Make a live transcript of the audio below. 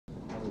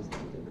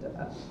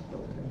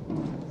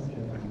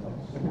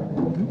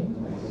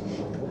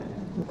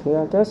Okay,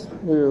 I guess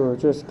we will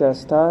just get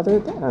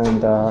started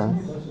and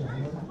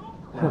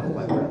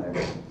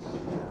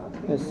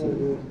let's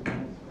see.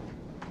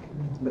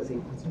 But see,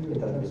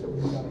 it doesn't do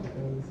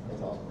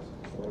it's all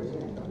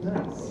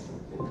nice.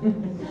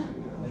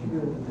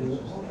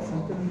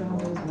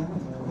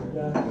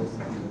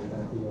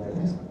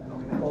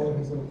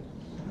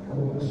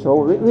 So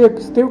we are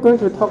still going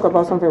to talk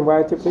about something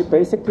relatively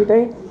basic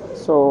today.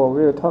 So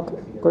we're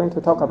going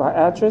to talk about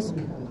edges.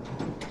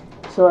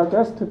 So I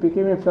guess to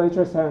begin with,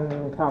 just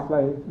and kind of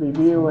like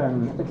review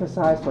and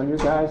exercise for you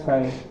guys.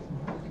 Can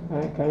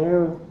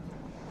you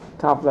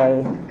kind of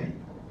like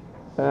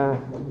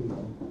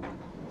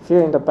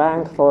fill in the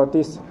blank for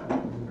these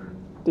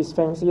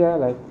things here,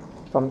 like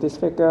from these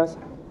figures?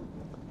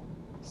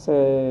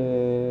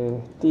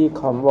 Say D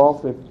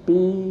convolved with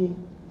B.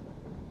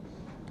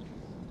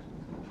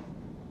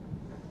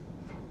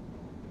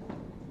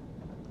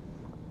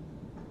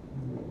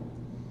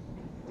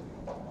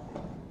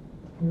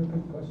 Can you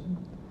repeat the question?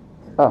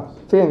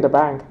 Fill in the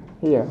blank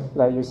here,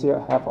 like you see,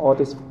 have all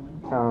this.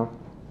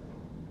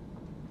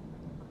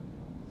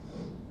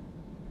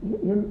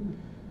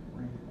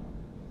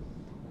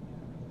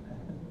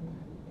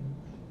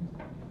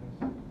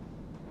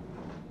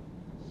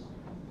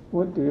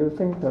 What do you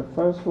think the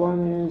first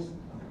one is?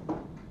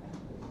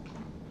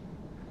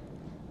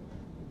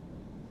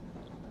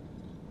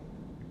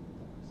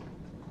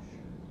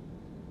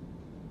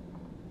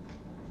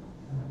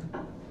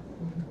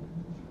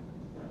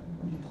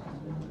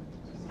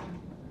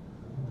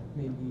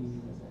 Maybe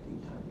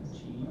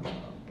G.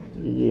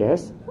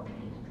 Yes.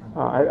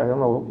 I don't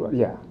know.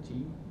 Yeah.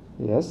 G.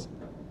 Yes.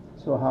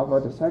 So how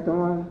about the second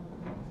one?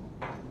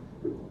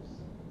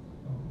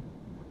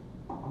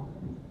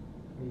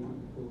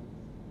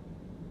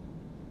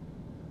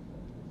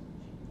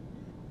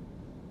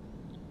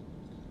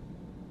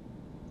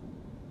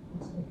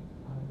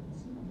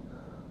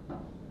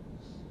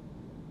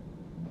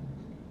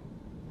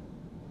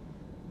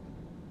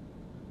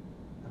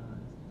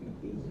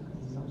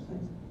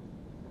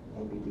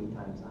 Maybe B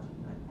times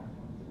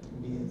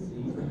B and C.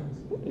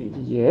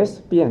 Yes,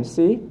 B and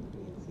C. B and C,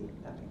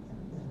 that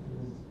makes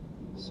sense.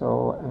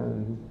 So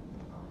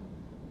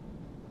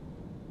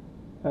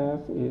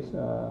F is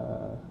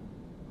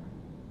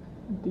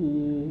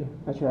D.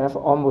 Actually, F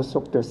almost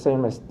look the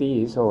same as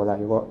D. So like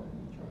what?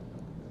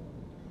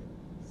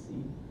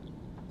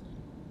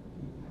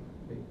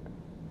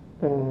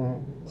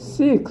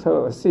 C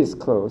is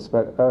close,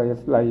 but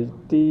if like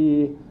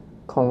D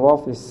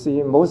convolved with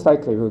C, most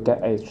likely we'll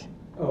get H.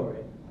 Oh,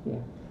 right. Yeah.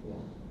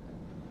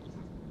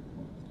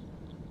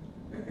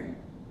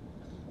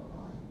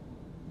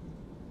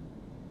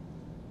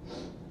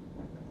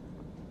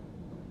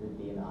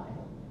 D and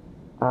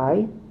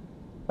I.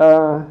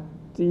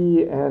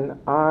 D and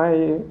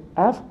I,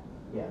 F?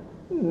 Yeah.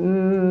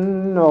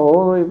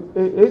 No,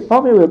 it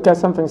probably will get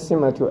something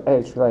similar to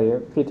H,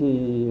 like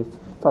pretty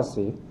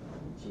fuzzy.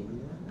 G.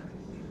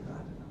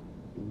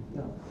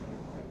 No.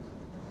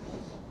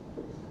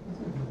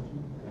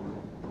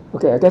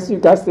 Okay, I guess you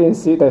guys didn't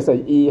see there's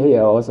an E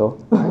here also.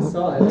 I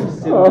saw it.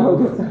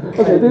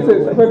 Okay, this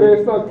is, but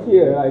it's not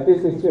here. Like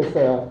this is just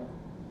 3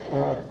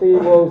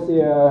 volts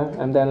here,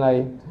 and then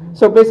like,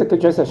 so basically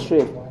just a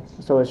shift.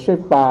 So a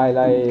shift by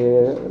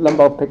like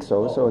number of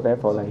pixels. So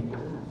therefore like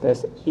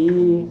there's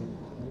E,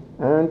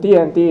 and D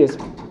is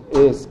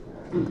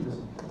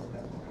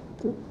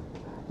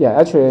yeah.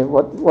 Actually,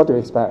 what do you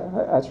expect?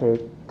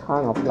 Actually,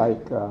 kind of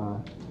like.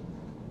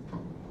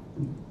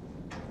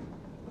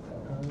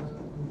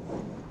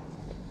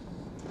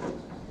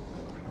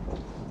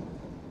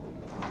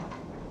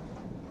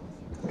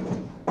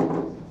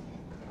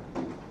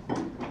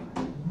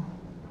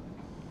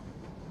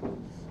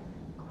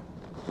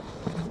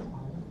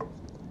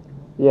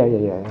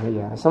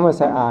 Yeah. Someone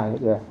said I.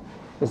 Yeah,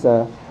 it's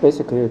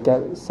basically you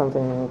get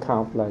something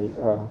kind of like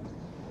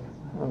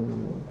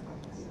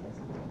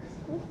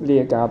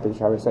Lie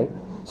garbage, I would say.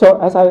 So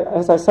as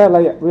I said,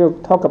 like we'll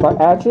talk about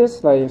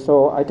edges. Like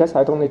so, I guess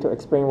I don't need to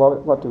explain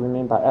what do we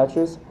mean by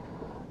edges.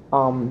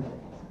 And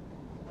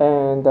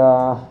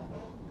of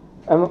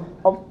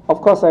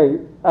course,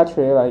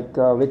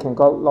 we can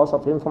get lots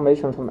of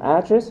information from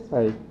edges.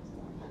 Like,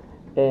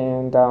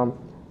 and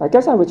I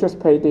guess I would just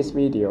play this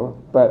video,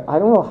 but I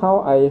don't know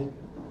how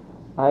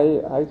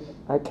I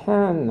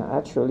can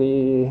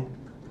actually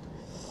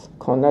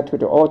connect to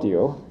the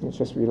audio. I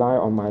just rely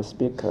on my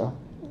speaker.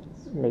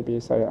 Maybe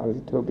it's a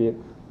little bit.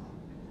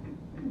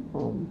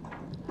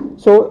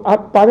 So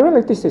by the way,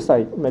 like this is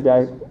like, maybe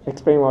I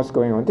explain what's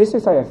going on. This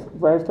is like a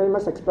very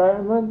famous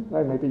experiment.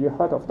 Like maybe you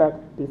heard of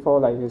that before.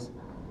 Like this,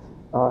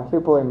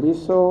 Hippo and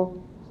Wiesel.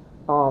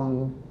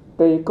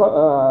 They got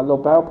a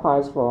Nobel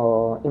Prize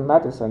in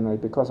medicine,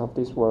 like because of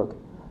this work.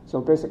 So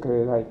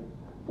basically, like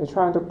they're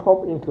trying to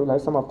poke into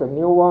like some of the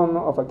neuron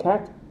of a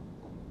cat,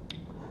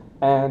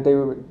 and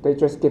they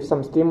just give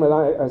some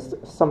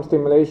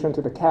stimulation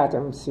to the cat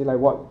and see like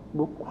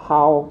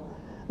how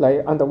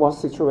like under what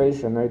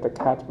situation like the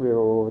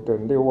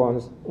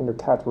neurons in the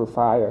cat will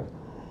fire,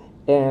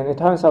 And it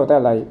turns out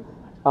that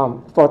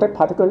for that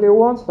particular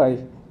neurons,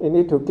 you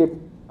need to give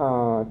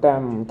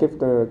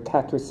the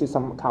cat to see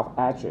some kind of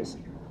edges.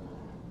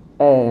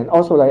 And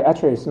also,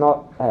 actually, it's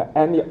not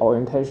any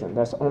orientation.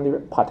 There's only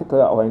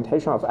particular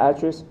orientation of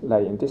edges.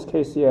 Like in this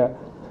case here,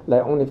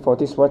 only for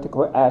this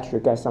vertical edge, you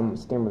get some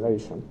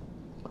stimulation.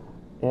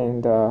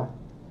 And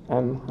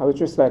I would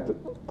just let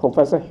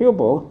Professor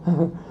Hubel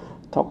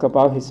talk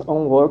about his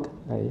own work.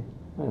 I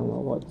don't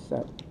know what's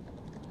that.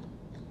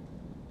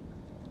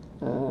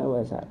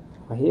 Where's that?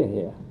 Oh,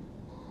 here.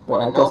 But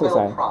Won I a guess it's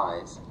Nobel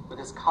Prize with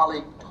his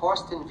colleague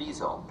Torsten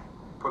Wiesel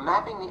for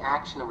mapping the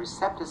action of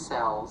receptor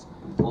cells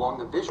along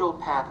the visual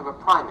path of a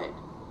primate,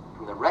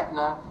 from the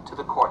retina to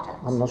the cortex.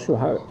 I'm not sure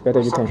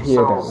whether you can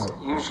hear that. Cells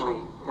usually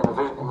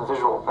in the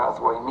visual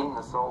pathway mean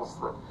the cells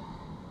that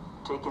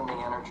take in the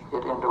energy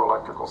into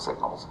electrical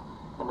signals.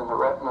 And in the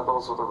retina,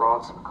 those are the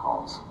rods and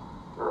cones.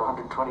 There are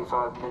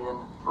 125 million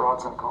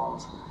rods and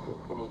cones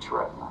in each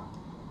retina.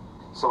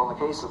 So in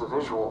the case of the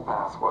visual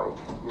pathway,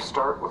 you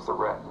start with the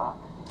retina.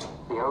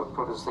 The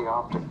output is the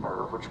optic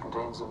nerve, which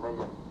contains 1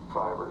 million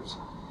fibers.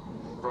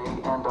 They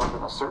end up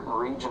in a certain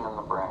region in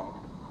the brain.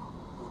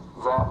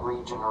 That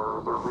region,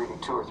 or there are really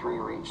 2 or 3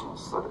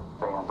 regions that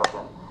they end up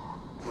in.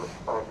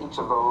 Each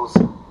of those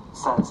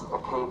sends a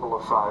cable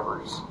of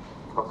fibers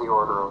of the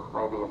order of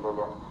maybe 1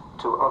 million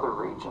to other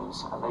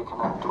regions, and they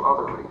connect to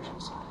other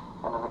regions.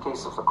 And in the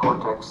case of the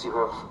cortex, you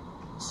have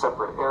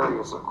separate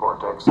areas of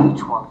cortex,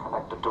 each one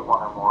connected to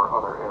one or more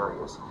other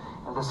areas.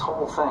 And this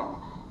whole thing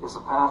is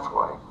a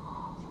pathway.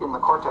 In the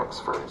cortex,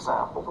 for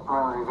example, the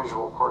primary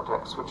visual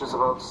cortex, which is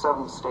about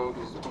 7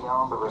 stages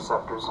beyond the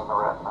receptors in the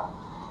retina,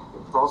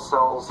 those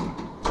cells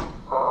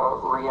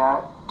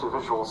react to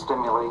visual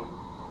stimuli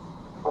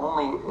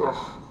only if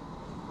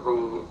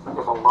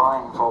a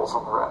line falls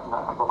on the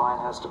retina, and the line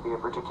has to be a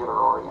particular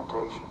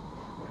orientation.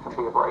 It can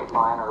be a bright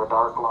line or a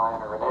dark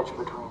line or an edge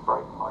between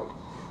bright and light.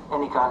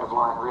 Any kind of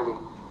line really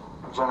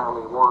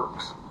generally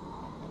works,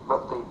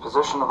 but the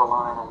position of the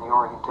line and the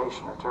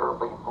orientation are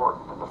terribly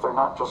important, and if they're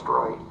not just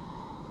right,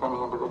 any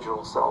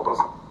individual cell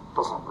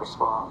doesn't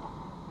respond.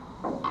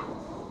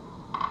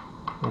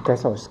 I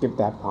guess I'll skip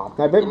that part.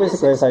 Now, In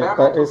this basically,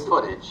 experimental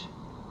footage,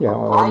 yeah, a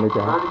bright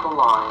vertical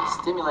line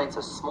stimulates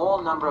a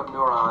small number of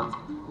neurons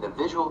in the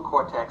visual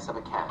cortex of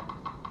a cat.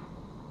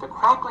 The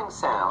crackling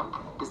sound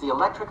is the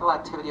electrical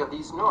activity of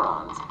these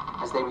neurons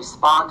as they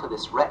respond to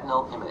this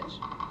retinal image.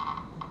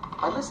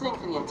 By listening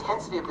to the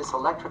intensity of this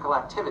electrical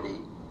activity,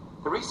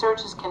 the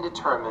researchers can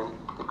determine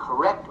the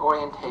correct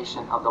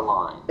orientation of the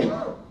line.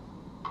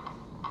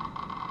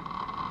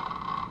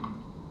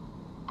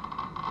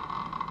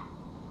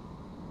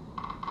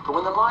 But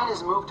when the line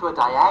is moved to a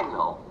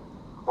diagonal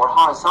or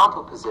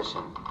horizontal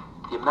position,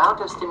 the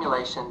amount of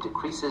stimulation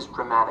decreases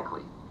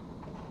dramatically.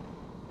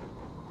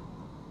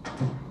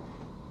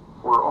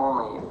 We're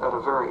only at a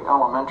very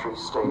elementary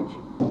stage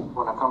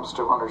when it comes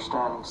to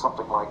understanding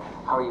something like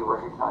how you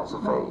recognize a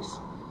face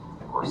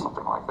or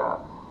something like that.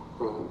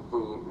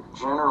 The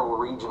general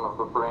region of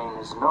the brain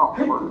is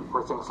known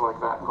where things like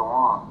that go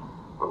on,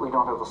 but we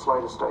don't have the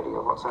slightest idea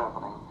of what's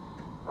happening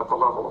at the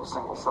level of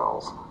single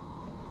cells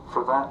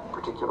for that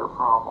particular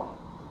problem.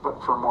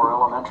 But for more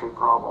elementary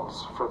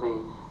problems, for the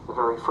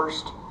very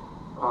first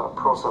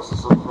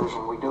processes of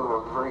vision, we do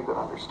have a very good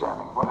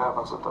understanding of what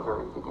happens at the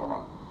very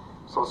beginning.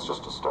 So it's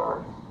just a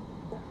start.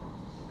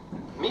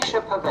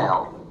 Misha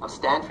Pavel of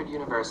Stanford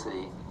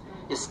University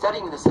is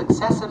studying the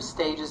successive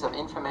stages of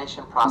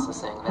information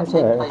processing that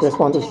take I place just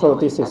want to show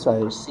continually this as is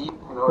we perceive.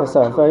 that's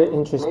a very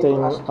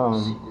interesting.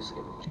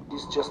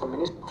 This is just a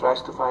minister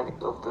tries to find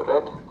it of the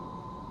red.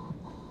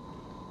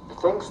 The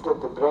things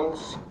that the brain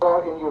sees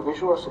are in your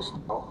visual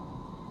system,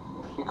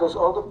 because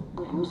all the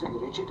people using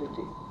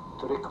rigidity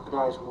to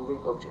recognize moving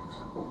objects.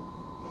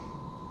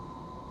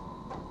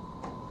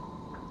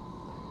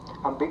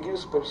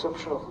 Ambiguous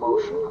perception of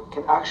motion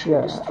can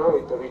actually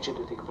destroy the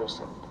rigidity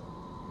percept.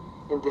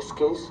 In this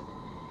case,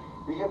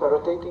 we have a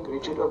rotating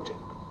rigid object,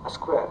 a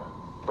square,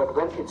 but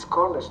when its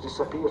corners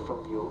disappear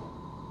from view,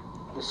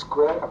 the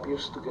square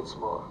appears to get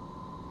smaller.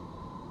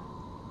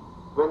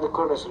 When the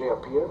corners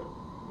reappear,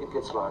 it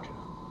gets larger.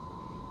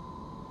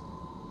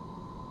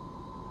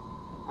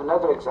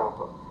 Another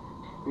example,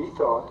 we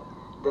thought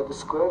that the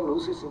square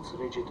loses its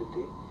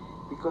rigidity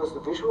because the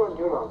visual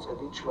neurons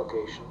at each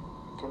location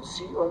can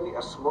see only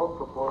a small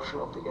proportion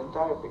of the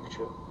entire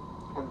picture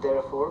and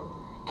therefore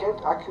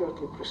can't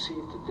accurately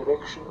perceive the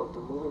direction of the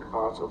moving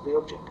parts of the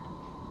object.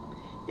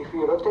 If we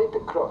rotate the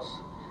cross,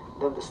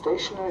 then the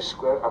stationary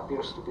square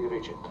appears to be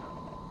rigid.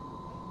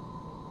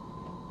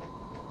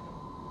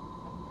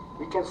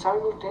 We can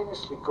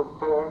simultaneously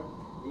compare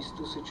these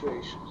two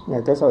situations. Yeah,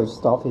 I guess I'll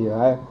stop here.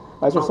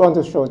 I just want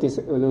to show this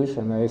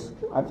illusion. I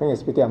think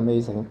it's pretty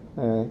amazing.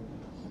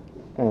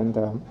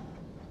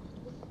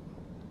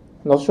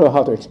 Not sure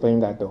how to explain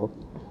that though.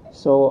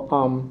 So,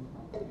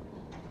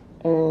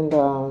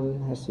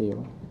 let's see.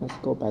 Let's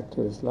go back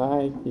to the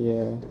slide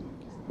here.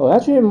 Well,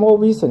 actually, more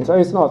recent. So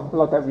it's not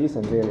that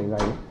recent really.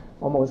 Like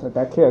almost a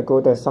decade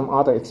ago, there's some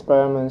other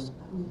experiments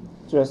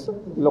just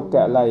look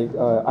at like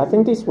I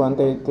think this one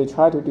they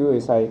try to do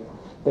is like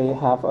they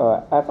have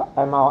a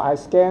fMRI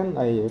scan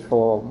like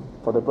for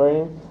the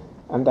brain,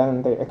 and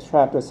then they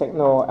extract the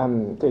signal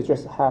and they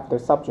just have the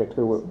subject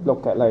who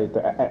look at like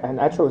an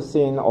actual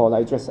scene or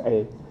like just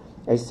a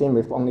scene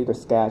with only the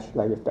sketch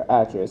like with the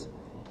edges,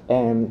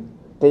 and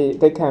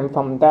they can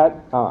from that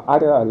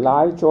either a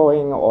live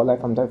drawing or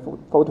like from the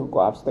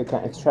photographs they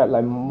can extract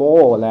like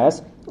more or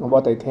less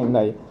what they can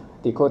like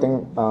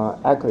decoding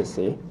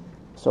accuracy.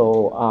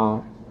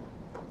 So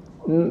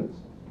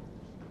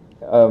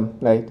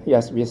like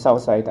yes,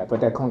 results like that, but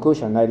the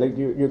conclusion like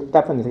you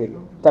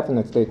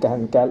definitely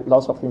can get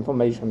lots of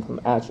information from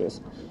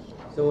edges.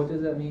 So what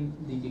does that mean,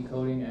 the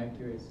decoding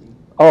accuracy?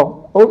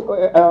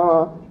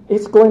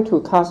 It's going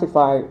to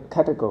classify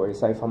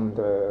categories like from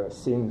the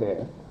scene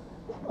there.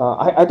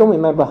 I don't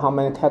remember how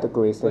many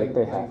categories they have.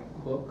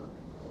 Like book?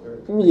 Or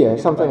Yeah,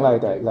 something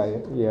like that.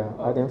 objects? Like yeah,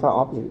 identify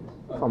object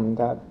from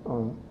that.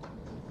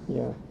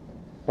 Yeah,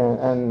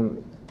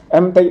 and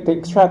they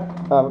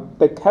extract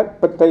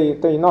but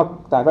they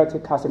not directly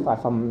classify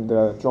from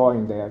the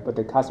drawing there, but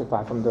they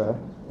classify from the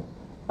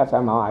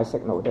fMRI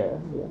signal there.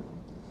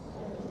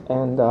 Yeah,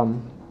 and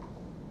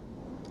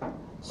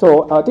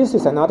so this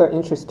is another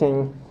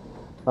interesting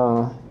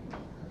kind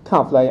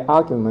of like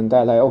argument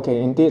that like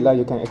okay, indeed like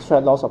you can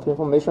extract lots of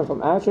information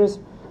from edges.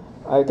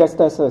 I guess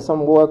there's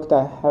some work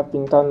that have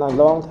been done a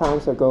long time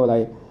ago.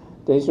 Like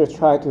they just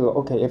try to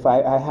okay, if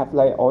I have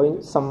like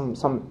some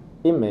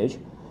image,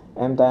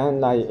 and then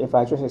like if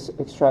I just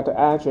extract the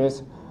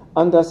edges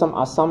under some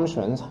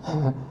assumptions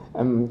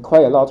and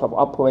quite a lot of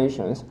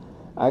operations,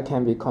 I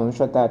can be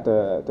considered that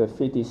the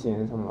 3D scene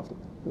and some of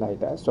like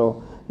that.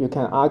 So you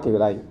can argue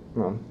like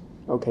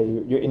okay,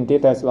 you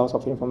indeed there's lots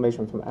of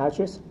information from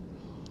edges,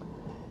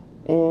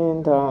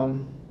 and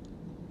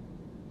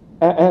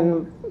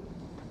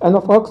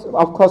of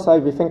course,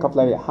 like we think of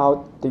like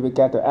how do we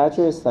get the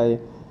edges? Like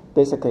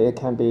basically, it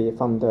can be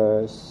from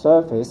the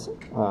surface,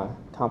 kind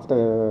of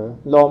the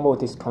normal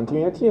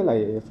discontinuity.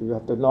 Like if you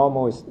have the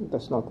normal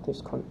does not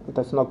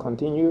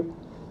continue,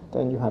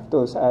 then you have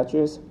those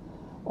edges,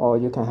 or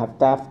you can have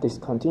depth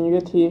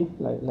discontinuity,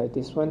 like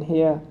this one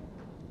here,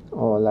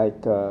 or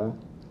like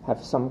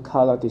have some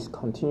color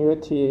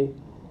discontinuity,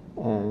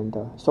 and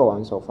so on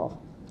and so forth.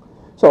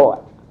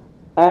 So,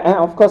 and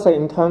of course,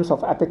 in terms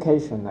of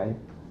application,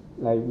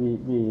 like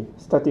we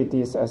study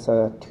this as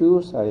a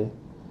tools,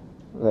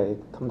 like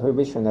computer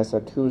vision as a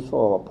tool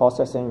for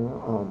processing,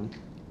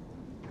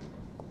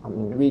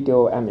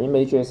 video and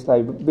images.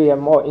 Like we are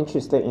more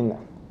interested in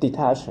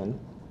detection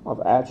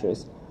of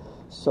edges.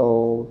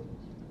 So,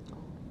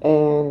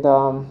 and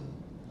of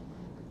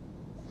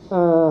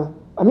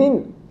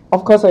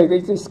course, like,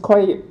 it's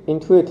quite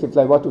intuitive.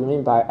 Like, what do we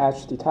mean by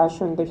edge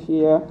detection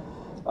here?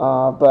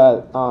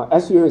 But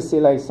as you will see,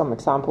 like some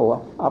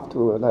example up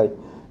to like,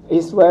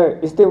 it's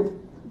still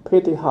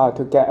pretty hard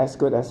to get as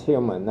good as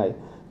human. Like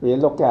we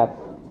look at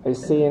a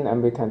scene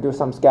and we can do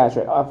some sketch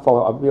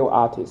for a real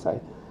artist.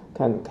 Like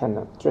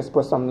can just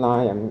put some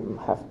line and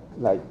have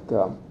like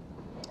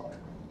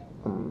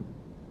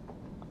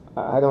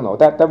I don't know.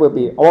 That would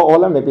be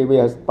or maybe we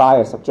are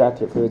biased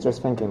subjective. We're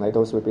just thinking like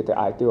those would be the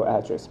ideal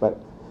edges, but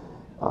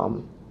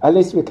at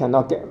least we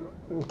cannot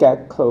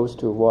get close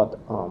to what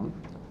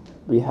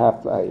we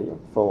have like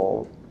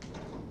for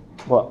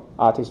what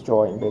artist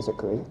drawing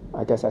basically.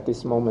 I guess at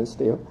this moment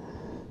still.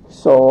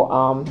 So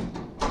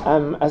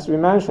as we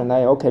mentioned,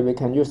 like okay, we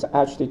can use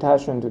edge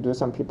detection to do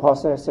some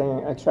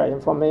pre-processing, extract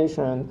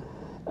information,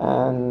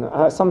 and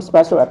some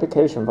special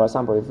application. For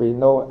example, if we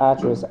know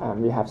edges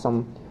and we have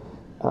some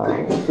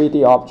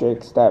 3D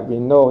objects that we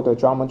know the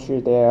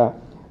geometry there,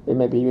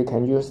 maybe we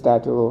can use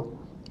that to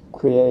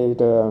create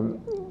to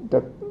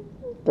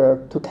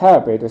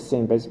calibrate the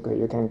scene. Basically,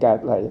 you can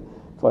get like,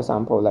 for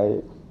example,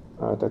 like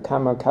the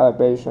camera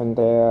calibration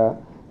there,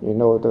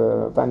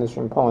 the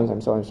vanishing points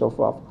and so on and so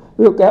forth.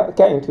 We'll get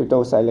into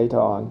those later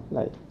on,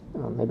 like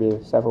maybe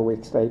several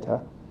weeks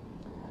later.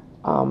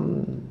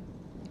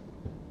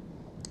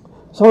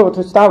 So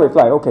to start with,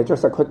 like okay,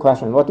 just a quick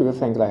question. What do you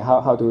think? Like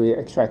how do we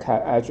extract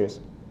edges?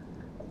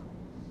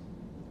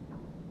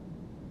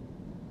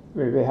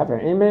 We have an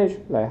image.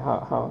 Like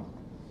how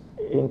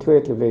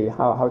intuitively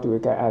how do we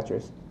get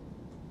edges?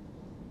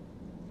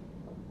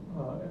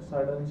 A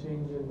sudden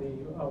change in the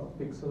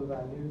pixel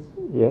values.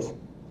 Yes.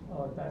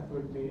 That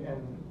would be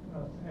an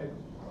edge.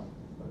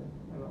 Sorry,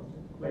 an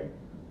object. Like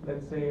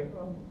let's say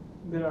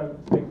there are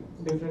like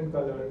different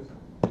colors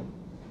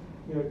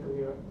here to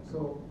here.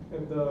 So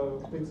if the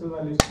pixel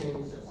values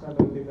change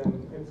suddenly, then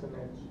it's an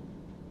edge.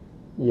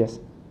 Yes.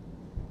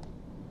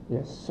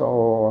 Yes.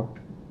 So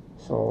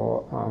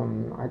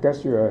I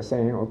guess you are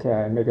saying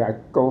okay, maybe I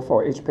go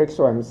for each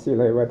pixel and see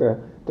like whether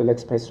the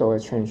next pixel will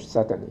change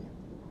suddenly.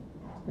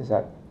 Is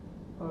that?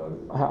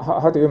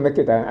 How do you make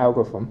it an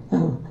algorithm?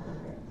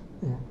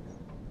 Yeah.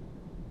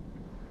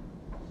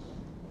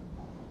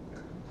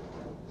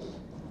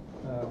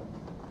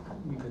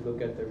 You could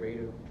look at the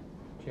rate of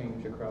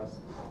change across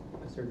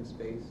a certain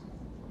space,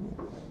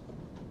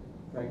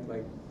 right?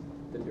 Like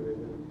the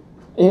derivative.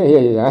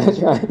 Yeah.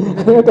 Actually,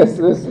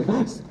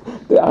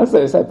 the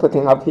answer is I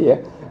putting up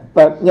here.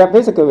 But yeah,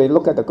 basically we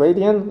look at the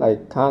gradient,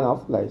 like kind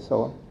of like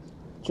so.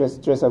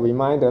 Just a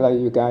reminder, like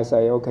you guys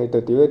say, okay,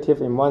 the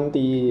derivative in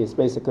 1D is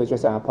basically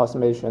just an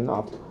approximation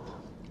of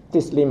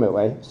this limit,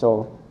 right?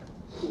 So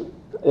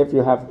if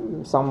you have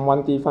some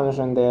 1D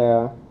function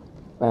there,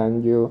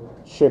 and you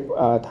shift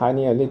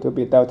tiny a little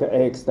bit delta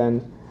x,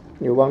 then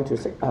you want to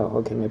say, oh,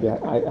 okay, maybe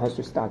I have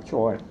to start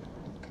drawing.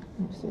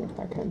 Let's see if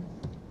I can.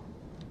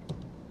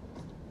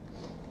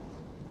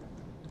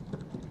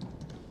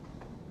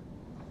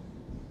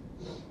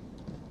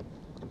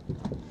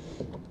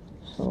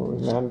 So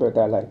remember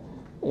that, like,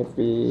 if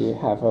we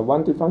have a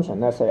 1D function,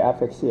 let's say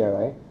fx here,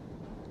 right?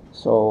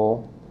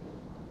 So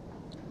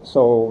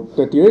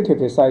the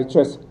derivative is like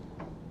just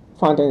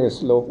finding the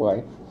slope,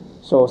 right?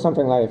 So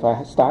something like if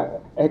I start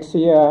x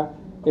here,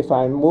 if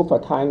I move a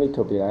tiny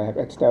little bit, I have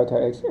x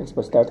delta x, x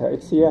plus delta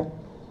x here.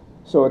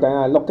 So then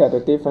I look at the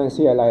difference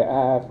here, like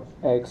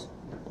fx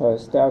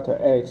plus delta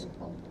x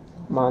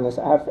minus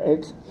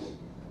fx.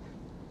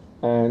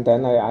 And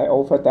then I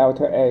over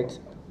delta x,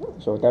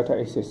 so delta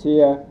x is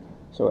here,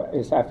 so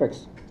it's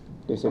fx.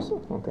 This is,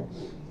 okay.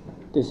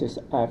 This is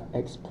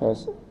fx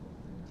plus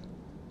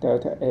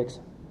delta x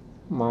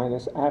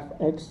minus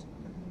fx.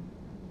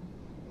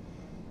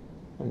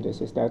 And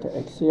this is delta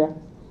x here.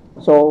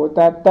 So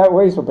that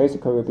way, so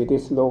basically will be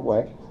this slope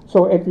way.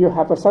 So if you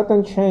have a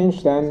sudden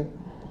change, then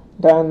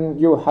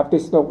you have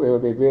this slope will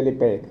be really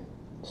big.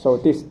 So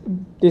this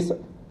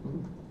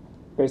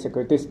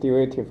basically this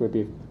derivative will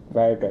be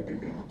very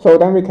big. So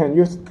then we can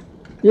use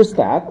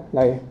that,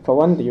 like for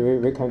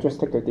 1D, we can just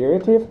take the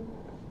derivative.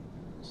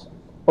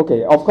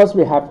 Okay, of course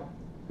we have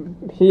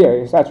here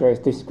is actually a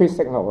discrete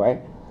signal,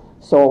 right?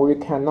 So we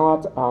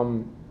cannot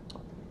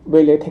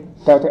really take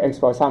delta x,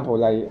 for example,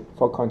 like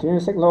for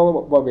continuous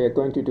signal, what we are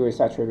going to do is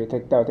actually we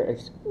take delta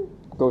x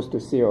goes to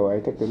 0,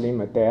 right? Take the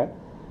limit there.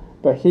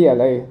 But here,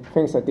 like,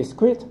 things are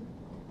discrete.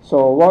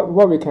 So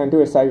what we can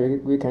do is like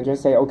we can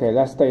just say, okay,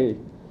 let's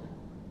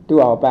do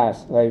our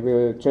best. Like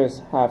we'll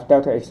just have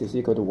delta x is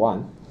equal to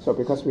 1. So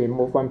because we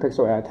move one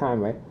pixel at a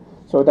time, right?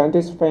 So then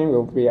this thing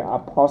will be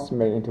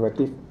approximated into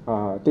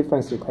a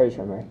difference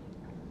equation, right?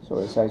 So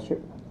it's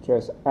actually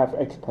just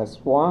fx plus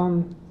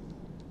 1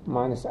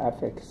 minus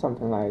fx,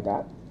 something like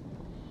that.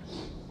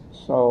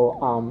 So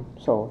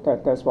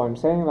that's what I'm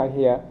saying, like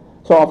here.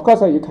 So of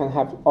course you can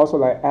have also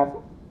like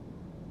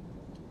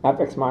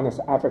fx minus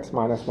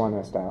 1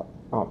 as well.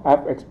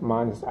 Fx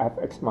minus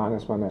fx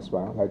minus 1 as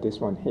well, like this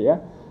one here.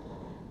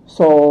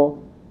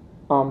 So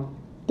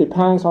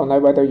depends on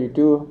like whether you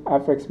do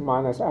fx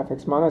minus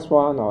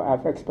 1 or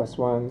fx plus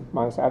 1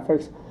 minus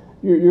fx.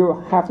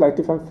 You have like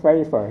different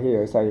flavor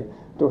here. It's like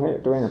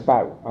doing a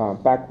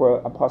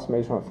backward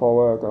approximation or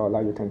forward, or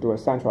like you can do a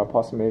central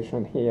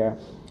approximation here.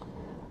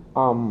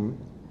 And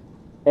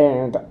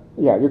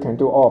yeah, you can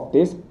do all of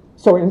this.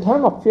 So in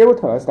terms of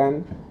filters,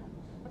 then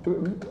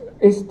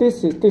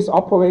this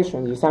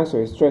operation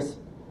essentially is just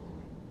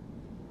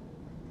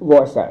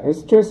what's that?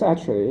 It's just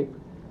actually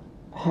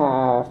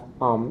have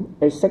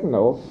a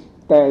signal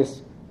that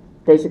is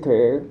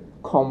basically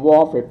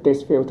convolved with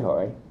this filter,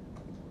 right?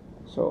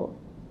 So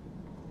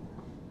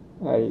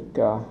like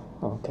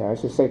okay, I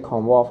should say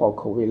convolved or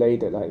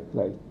correlated, like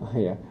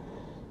here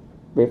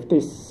with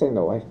this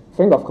signal, right?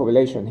 Think of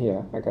correlation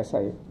here, like I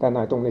say, then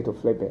I don't need to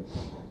flip it.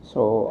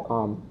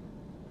 So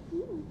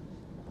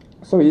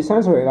so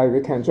essentially, like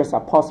we can just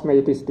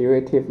approximate this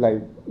derivative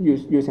like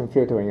using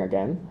filtering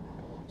again.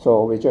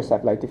 So we just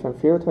have like different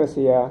filters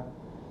here.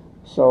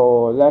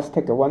 So let's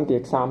take a 1D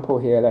example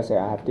here. Let's say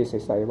I have this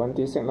is like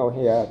 1D signal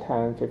here,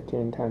 10,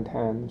 15, 10,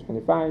 10,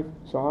 25,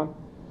 so on.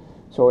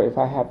 So if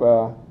I have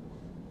a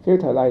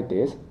filter like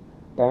this,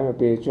 then it will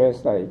be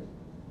just like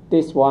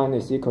this one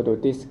is equal to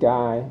this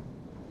guy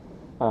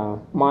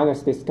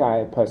minus this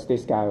guy plus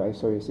this guy, right?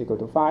 So it's equal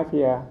to 5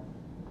 here.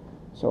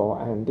 So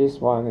and this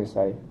one is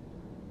like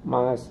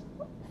minus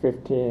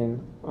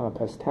 15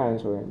 plus 10,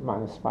 so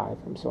minus 5,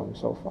 and so on and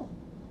so forth.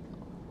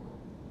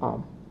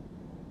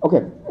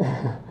 Okay.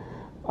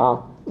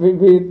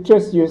 We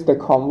just used the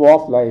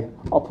convolve like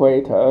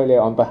operator earlier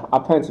on, but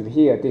apparently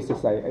here this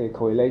is like a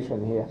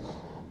correlation here.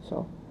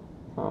 So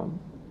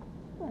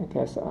I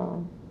guess,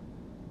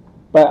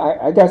 but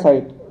I guess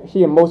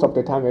here most of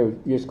the time I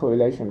would use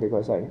correlation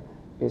because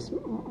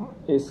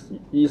it's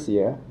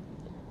easier.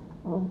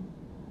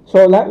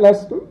 So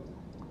let's.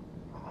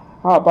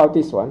 How about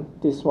this one?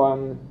 This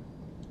one,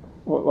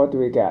 what do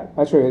we get?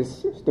 Actually,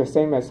 it's the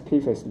same as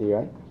previously,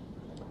 right?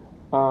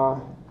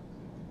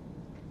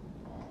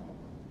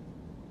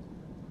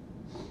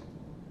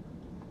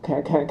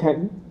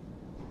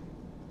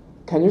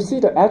 Can you see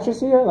the edges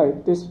here?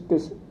 Like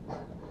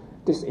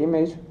this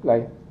image,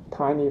 like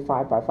tiny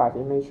 5 by 5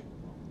 image.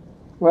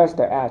 Where's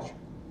the edge?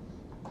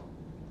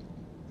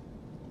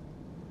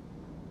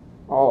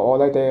 Or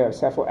like there are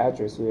several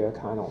edges here,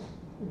 kind of.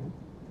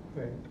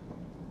 Right.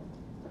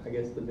 I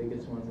guess the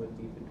biggest one would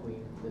be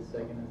between the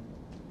second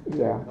and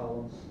Yeah. third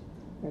columns.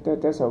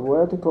 There's a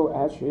vertical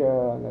edge here.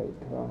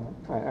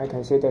 Like I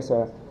can say there's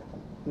a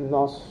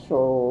not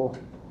so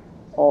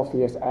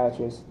obvious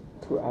edges,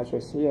 two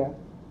edges here.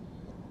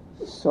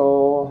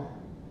 So,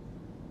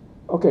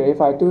 okay,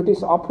 if I do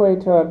this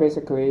operator,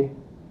 basically,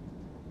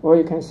 well,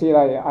 you can see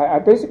like I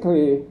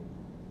basically,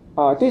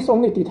 this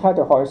only detect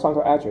the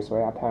horizontal edges,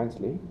 right,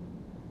 apparently.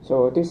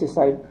 So this is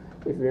like,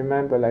 if you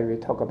remember, like we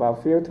talk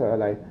about filter,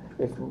 like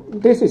if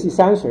this is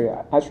essentially,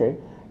 actually,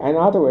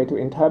 another way to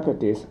interpret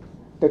this,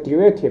 the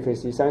derivative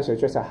is essentially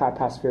just a high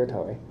pass filter,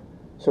 right?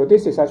 So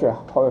this is actually a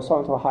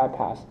horizontal high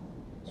pass.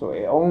 So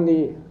it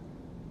only,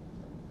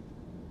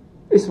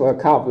 it's for a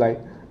kind of like,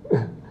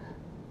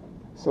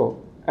 so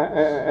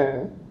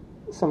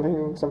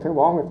something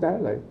wrong with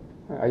that? Like,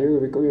 are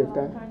you agree with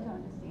that? I'm trying to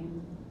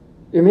understand.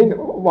 You mean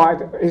why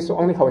it's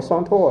only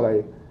horizontal, or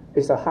like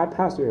it's a high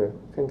pass? You're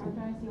thinking? I'm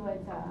trying to see why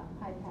it's a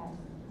high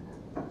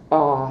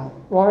pass.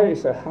 Why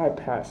is a high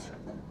pass?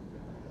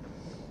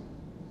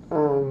 So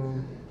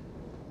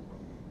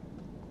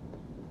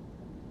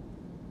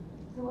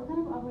what kind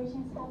of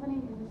operation is happening?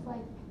 Is this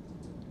like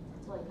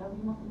are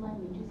we multiplying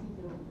matrices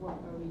or what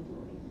are we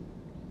doing?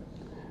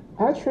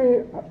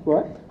 Actually,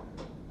 what?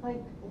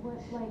 Like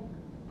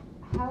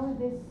how is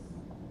this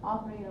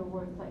operator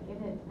work? Like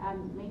is it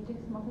matrix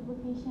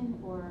multiplication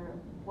or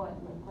what?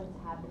 Like what's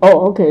happening?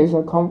 Oh, okay.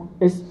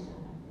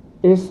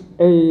 It's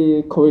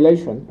a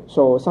correlation.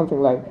 So something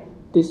like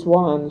this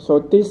one. So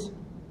this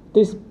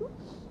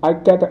I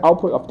get the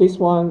output of this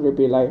one will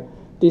be like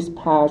this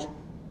patch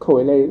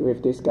correlate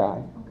with this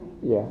guy. Okay.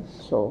 Yeah.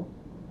 So,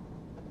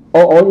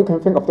 or you can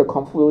think of the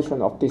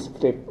convolution of this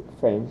flip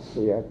thing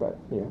here, but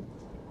yeah.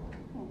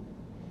 Okay.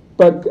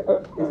 But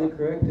Is it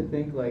correct to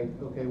think like,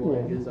 okay, well,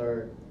 Yeah. edges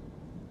are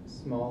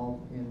small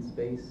in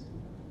space,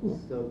 Yeah.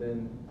 so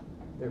then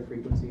their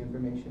frequency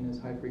information is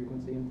high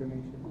frequency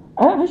information?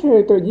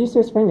 Actually, the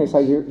easiest thing is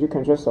that you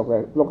can just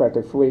look at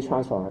the Fourier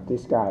transform of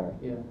this guy. Right?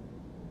 Yeah.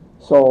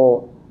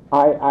 So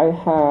I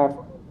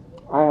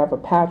have a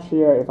patch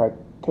here. If I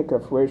take a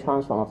Fourier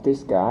transform of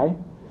this guy,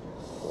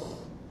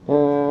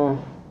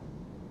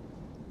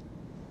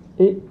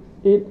 it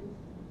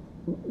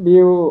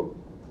will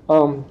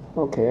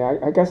okay.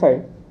 I guess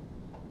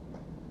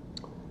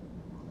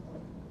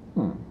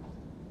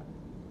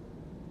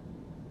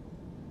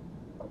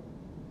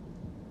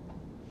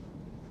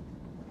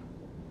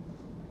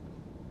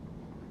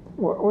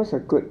what's a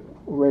good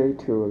way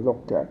to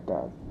look at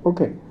that?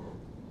 Okay.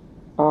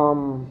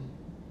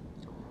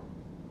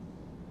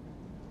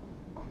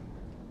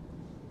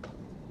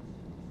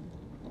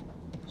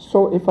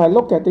 So if I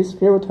look at this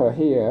filter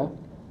here,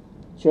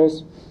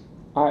 if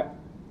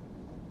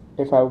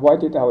I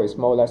write it out, it's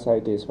more or less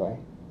like this way.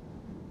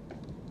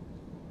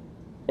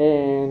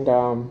 And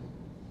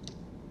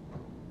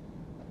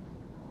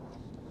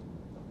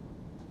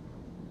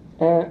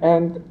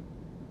and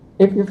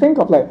if you think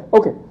of like,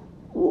 okay,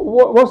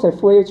 what's a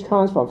Fourier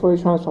transform? Fourier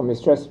transform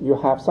is just you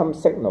have some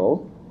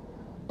signal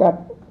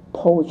that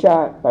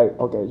project, like,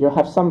 okay, you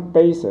have some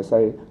basis,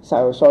 a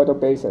sinusoidal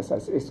basis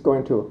that is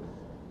going to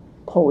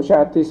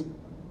project this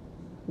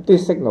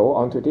signal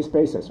onto this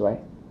basis, right?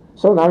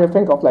 So now you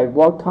think of like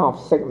what kind of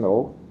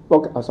signal,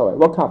 what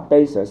kind of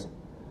basis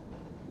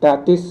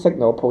that this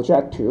signal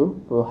project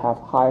to will have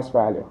highest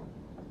value.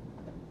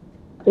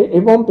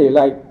 It won't be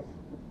like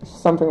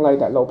something like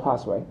that low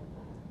pass, right?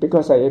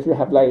 Because if you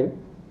have like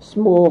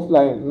smooth,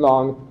 like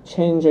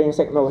non-changing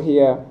signal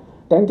here,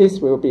 then this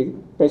will be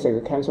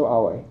basically cancel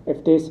out. Right?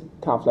 If this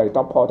kind of like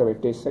dot product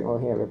with this signal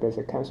here will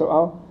basically cancel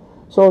out.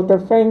 So the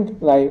thing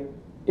like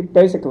it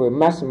basically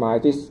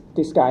maximize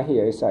this guy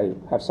here is like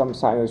have some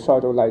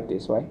sinusoidal like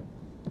this, right?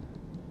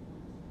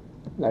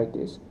 Like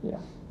this, yeah.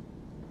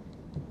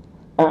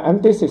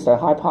 And this is a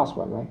high pass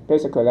one, right?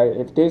 Basically, like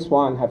if this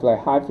one have like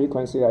high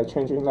frequency, like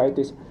changing like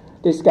this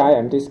guy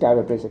and this guy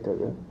will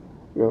basically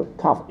will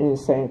kind of in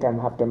sync and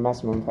have the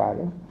maximum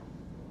value.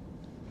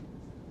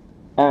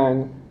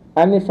 And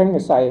anything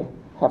is like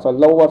have a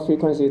lower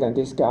frequency than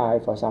this guy,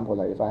 for example,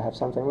 like if I have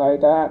something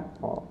like that,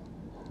 or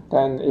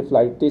then if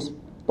like this,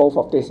 both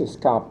of this is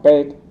kind of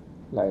big,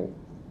 like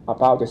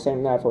about the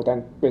same level,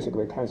 then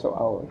basically cancel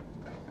out.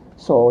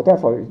 So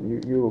therefore,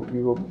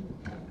 you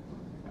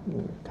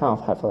kind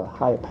of have a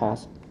high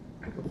pass.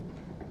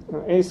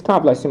 It's kind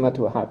of like similar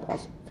to a high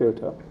pass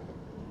filter.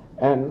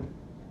 And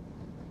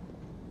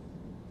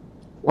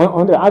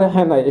on the other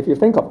hand, like if you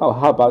think of, oh,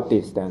 how about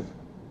this then?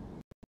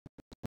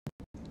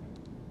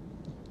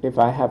 If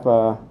I have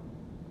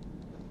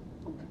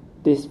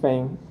this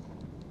thing,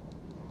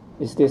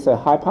 is this a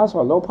high pass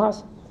or low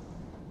pass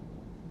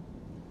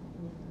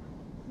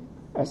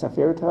as a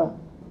filter?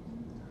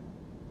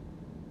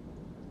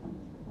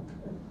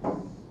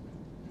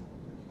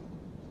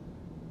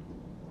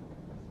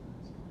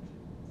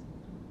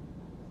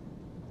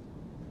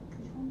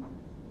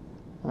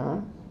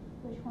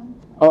 Which one?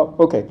 Oh,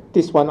 okay.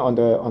 This one on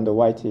the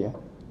right here.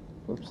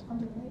 Oops. On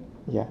the right?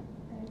 Yeah.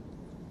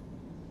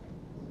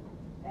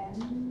 Is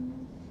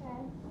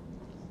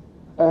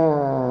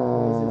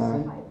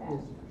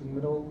the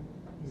middle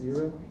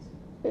zero?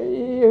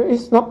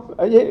 It's not.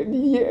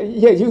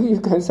 Yeah. You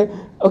can say.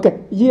 Okay.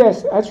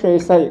 Yes. Actually,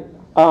 it's like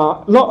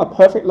not a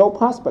perfect low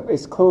pass, but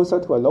it's closer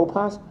to a low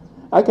pass.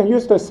 I can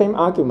use the same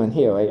argument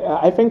here. Right?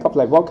 I think of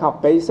like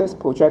workout basis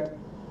project.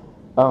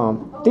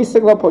 This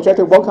signal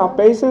projected workout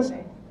basis.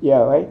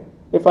 Yeah, right.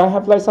 If I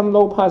have like some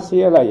low pass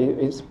here, like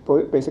it's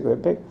basically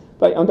big.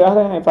 But on the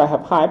other hand, if I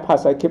have high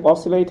pass, I keep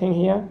oscillating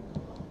here.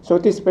 So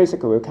this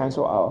basically will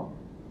cancel out.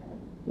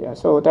 Yeah.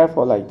 So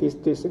therefore, like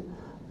this.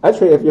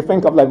 Actually, if you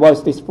think of like what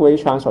is this Fourier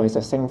transform, it's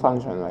the same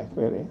function, right?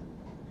 Really.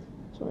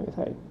 So it's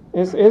like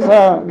it's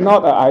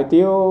not an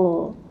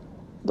ideal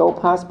low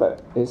pass,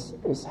 but it's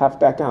have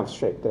that kind of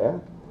shape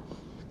there.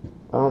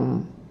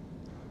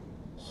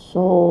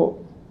 So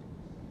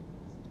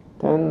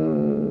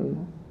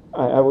then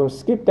I will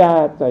skip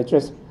that. I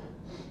just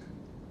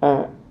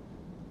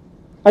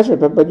actually,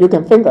 but you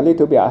can think a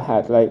little bit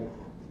ahead. Like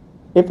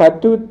if I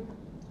do,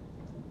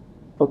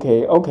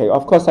 okay.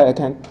 Of course, I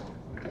can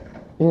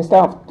instead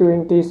of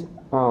doing this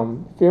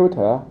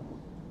filter,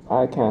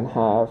 I can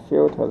have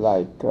filter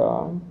like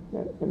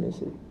let me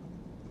see.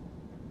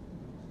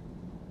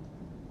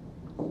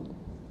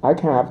 I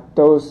can have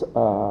those,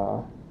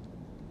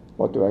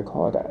 what do I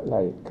call that?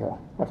 Like,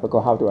 I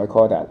forgot how do I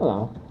call that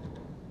now.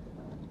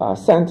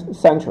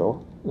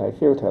 Central, like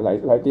filter,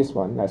 like this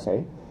one, let's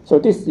say. So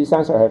this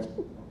essentially have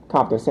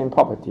kind of the same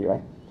property,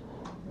 right?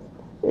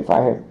 If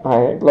I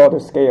ignore the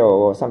scale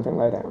or something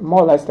like that,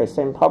 more or less the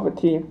same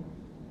property.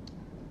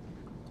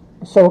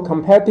 So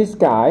compare this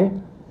guy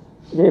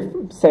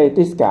with, say,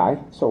 this guy.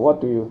 So what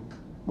do you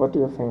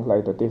think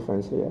like the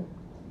difference here?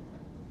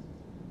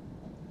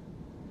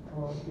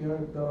 Here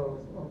the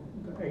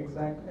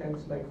exact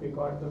edge like we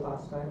got the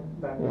last time,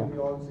 that will be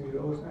all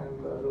zeros,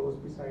 and the rows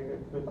beside it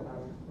will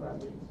have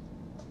values.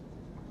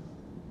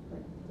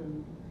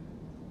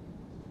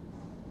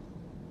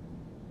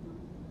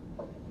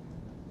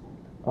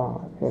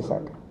 Here's so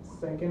like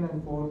second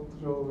and fourth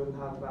row will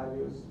have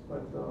values,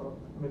 but the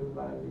middle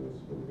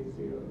values will be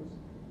zeros.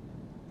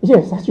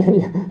 yes,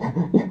 actually,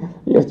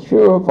 you're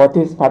true for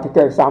this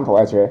particular example.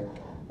 Actually,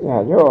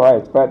 yeah, you're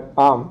right. But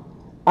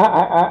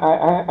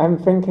I'm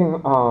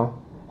thinking.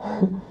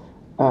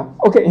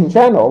 Okay, in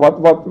general,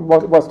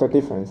 what's the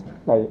difference?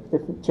 Like,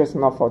 if just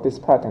not for this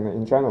pattern,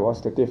 in general,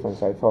 what's the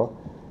difference? Like for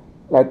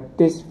like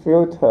this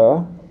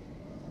filter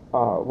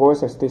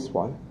versus this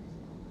one.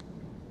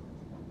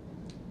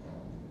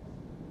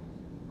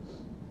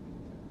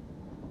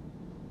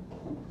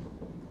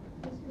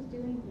 This is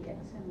doing the X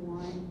and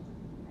Y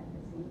at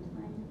the same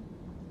time.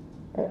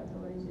 So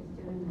it's just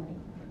doing like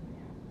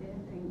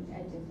different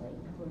edges like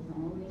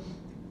horizontally.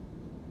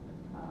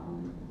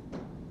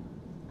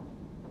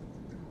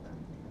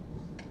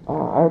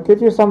 I'll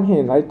give you some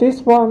hint. Like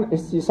this one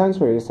is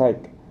essentially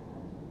like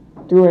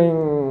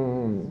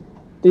doing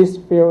this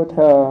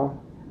filter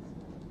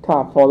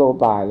curve followed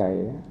by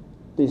like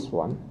this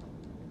one,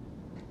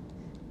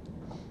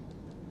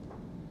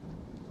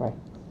 right?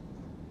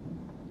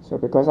 So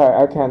because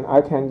I can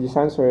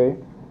essentially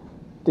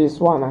this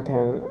one I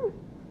can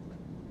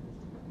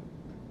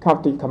kind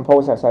of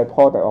decompose as a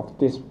product of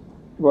this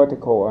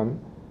vertical one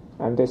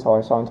and this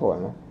horizontal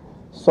one.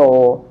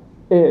 So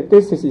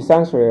this is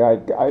essentially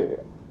like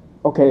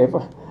okay, if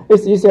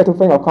it's easier to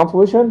think of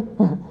convolution.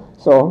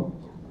 So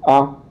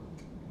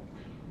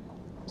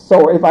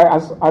if I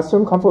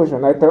assume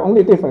convolution, like the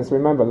only difference,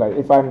 remember, like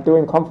if I'm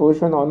doing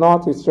convolution or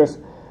not, it's just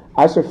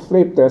I should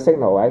flip the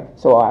signal, right?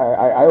 So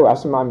I will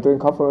assume I'm doing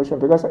convolution,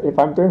 because if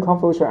I'm doing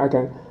convolution, I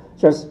can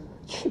just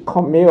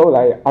commute,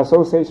 like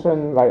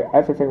association, like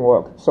everything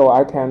work. So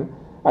I can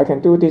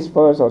do this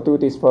first or do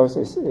this first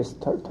is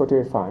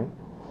totally fine.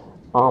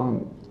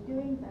 Doing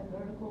the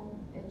vertical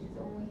edges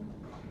only.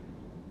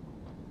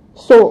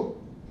 So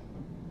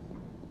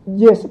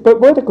yes, but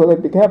vertical,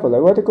 like, be careful.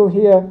 Like vertical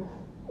here,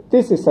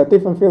 this is a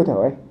different filter,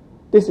 right?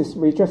 This is,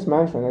 we just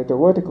mentioned, like the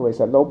vertical is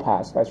a low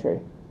pass actually.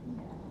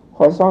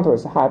 Horizontal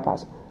is a high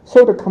pass.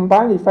 So the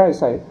combined effect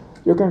is like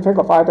you can think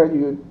of either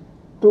you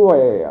do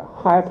a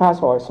high pass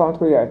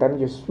horizontally and then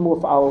you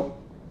smooth out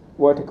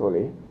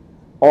vertically,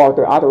 or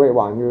the other way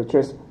around, you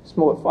just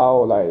smooth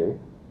out like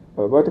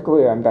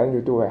vertically and then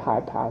you do a high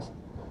pass.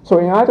 So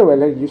in either way,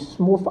 like you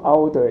smooth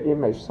out the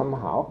image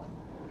somehow.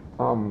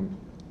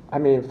 I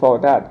mean for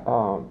that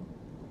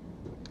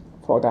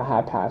for the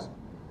high pass.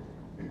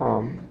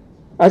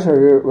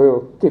 Actually,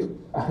 we'll give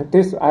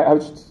this.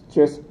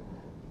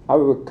 I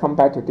will come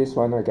back to this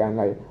one again.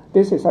 Like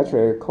this is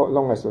actually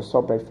known as the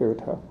Sobel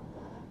filter,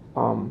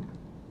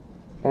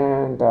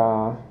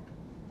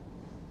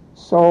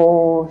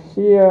 so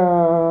here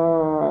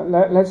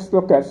let's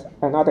look at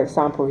another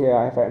example here.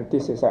 I have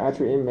this is an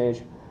actual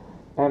image,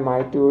 and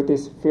I do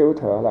this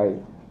filter like,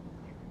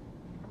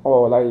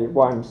 or like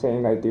what I'm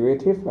saying, like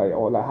derivative, like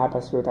or like high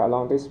pass filter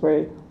along this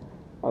way,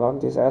 along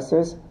this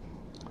axis.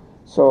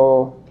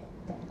 So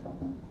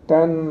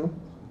then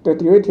the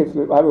derivative,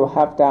 I will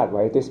have that,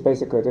 right? This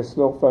basically the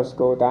slope first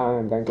go down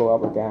and then go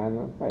up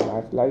again,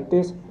 like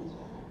this.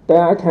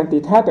 Then I can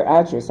detect the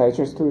edges. I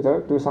just do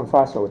some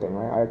thresholding,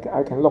 right?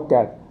 I can look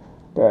at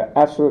the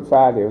absolute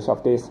values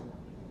of this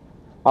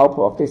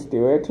output of this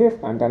derivative,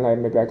 and then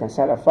maybe I can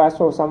set a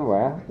threshold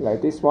somewhere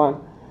like this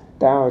one,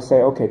 then I will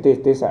say, okay,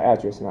 these are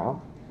edges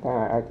now. Then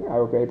I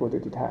will be able to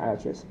detect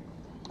edges.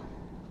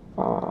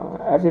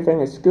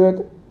 Everything is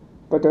good,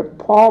 but the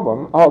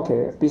problem,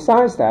 okay,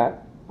 besides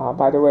that,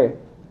 by the way,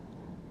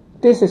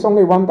 this is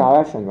only one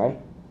direction, right?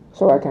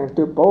 So I can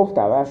do both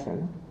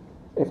directions.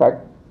 If I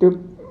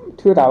do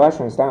two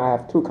directions, then I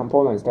have two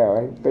components there,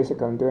 right?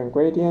 Basically, I'm doing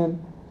gradient.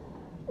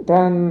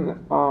 Then,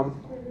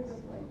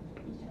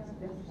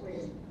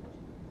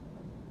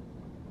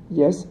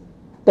 yes.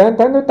 Then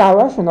the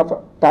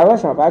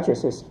direction of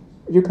edges is,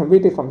 you can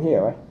read it from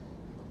here, right?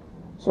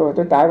 So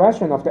the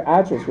direction of the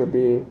edges will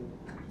be,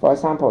 for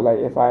example, like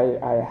if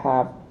I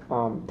have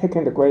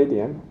taken the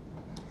gradient,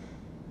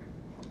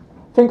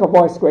 think of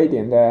voice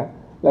gradient there.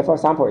 Like for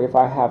example, if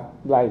I have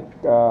like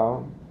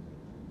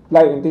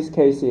in this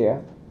case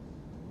here,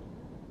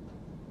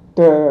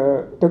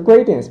 the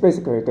gradient is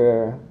basically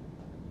the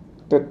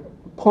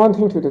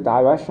pointing to the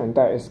direction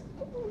that is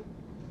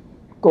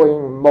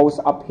going most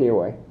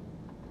uphill, right?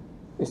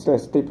 It's the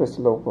steepest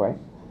slope, right?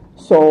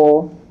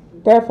 So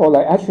therefore,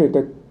 like actually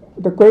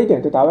the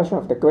gradient, the direction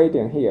of the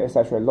gradient here is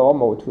actually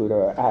normal to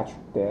the edge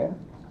there,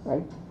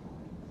 right?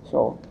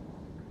 So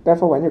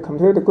therefore, when you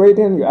compute the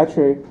gradient,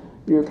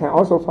 you can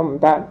also from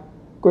that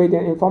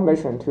gradient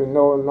information to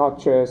know not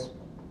just,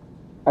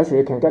 actually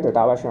you can get the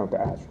direction of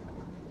the edge.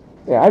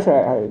 Yeah,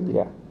 actually,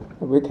 yeah,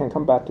 we can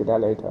come back to that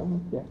later.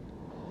 Yeah,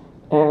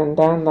 and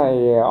then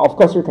of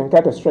course you can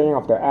get the strain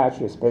of the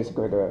edge is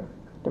basically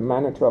the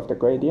magnitude of the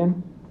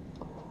gradient.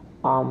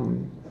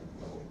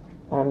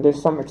 And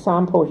there's some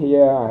example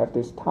here. I have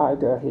this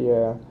tiger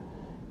here,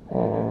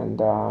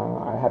 and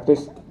I have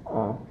this.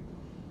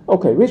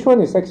 Okay, which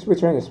one is X?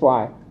 Which one is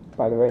Y?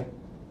 By the way,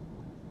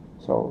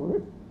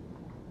 so.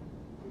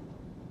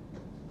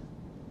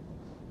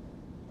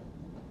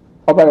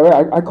 Oh, by the way,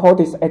 I call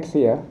this X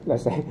here.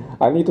 Let's say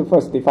I need to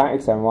first define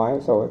X and Y.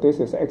 So this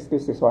is X,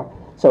 this is Y.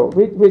 So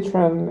which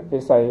one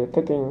is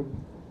taking?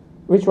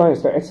 Which one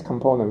is the X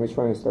component? Which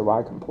one is the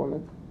Y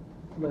component?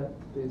 Left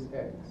is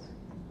X.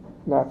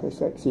 Left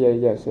is X. Yeah,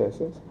 yes.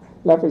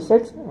 Left is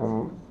X.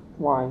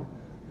 Y.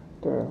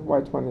 The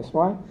right one is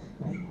Y.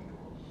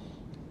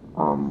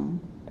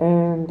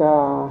 And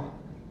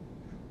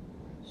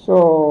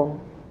so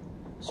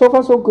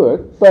far so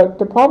good. But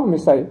the problem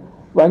is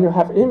when you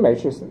have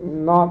image, it's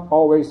not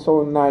always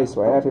so nice,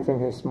 right? Everything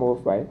is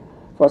smooth, right?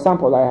 For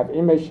example, I have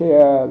image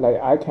here,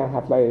 like I can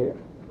have like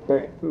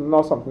the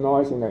lots of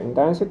noise in the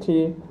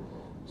intensity.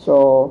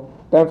 So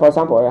then, for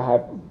example, I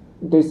have,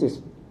 this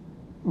is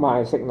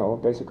my signal,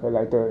 basically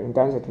like the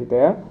intensity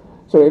there.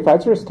 So if I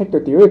just take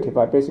the derivative,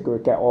 I basically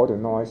get all the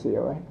noise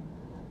here, right?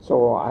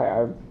 So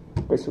I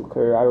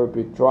basically, I will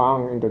be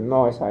drowned in the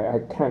noise. I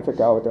can't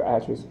figure out the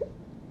edges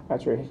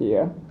actually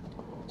here.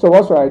 So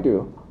what should I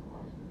do?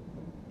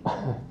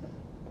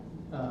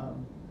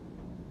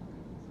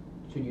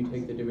 Should you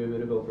take the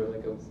derivative over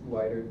like a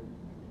wider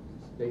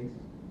space?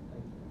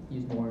 Like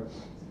use more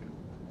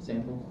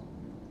samples?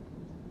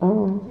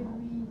 Should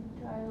we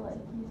try to like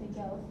use a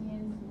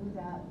Gaussian, smooth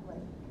out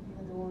like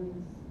the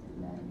noise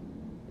and then?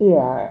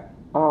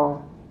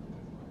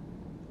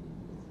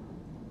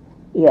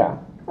 Yeah.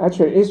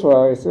 Actually,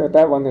 Israel is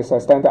that one is a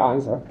standard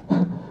answer.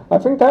 I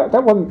think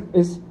that one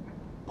is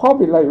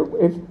probably like,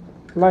 if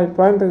like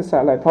Brandon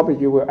said, like probably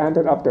you will end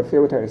up the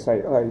filter is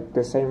like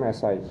the same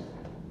as kind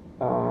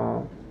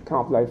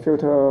of like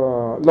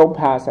filter low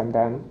pass and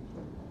then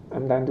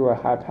do a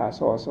high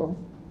pass also.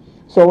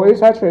 So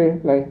it's actually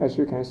like, as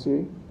you can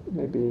see,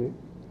 maybe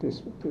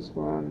this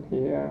one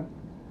here.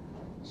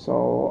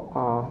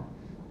 So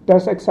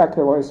that's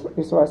exactly what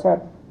I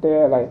said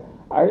there. Like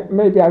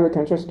maybe I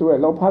can just do a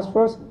low pass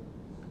first.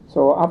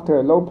 So after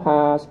a low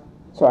pass,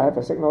 so I have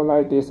a signal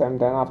like this, and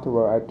then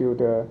afterward I do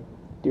the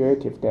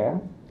derivative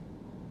there.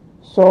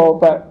 So,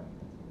 but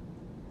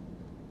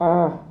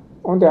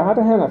on the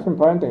other hand, I think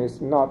Brandon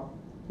is not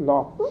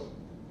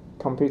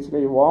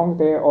completely wrong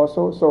there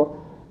also. So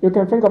you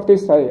can think of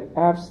this like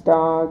f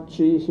star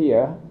g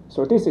here.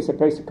 So this is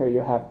basically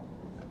you have,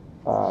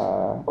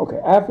 okay,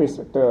 f is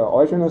the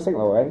original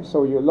signal, right?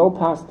 So you low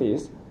pass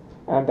this,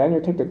 and then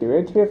you take the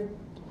derivative.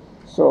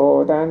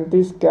 So then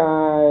this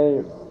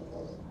guy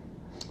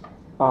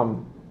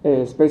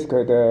is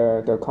basically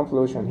the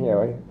convolution here,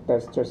 right?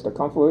 That's just the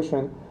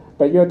convolution.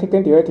 But you're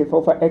taking derivative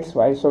over x,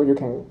 right? So you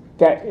can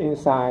get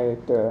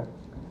inside the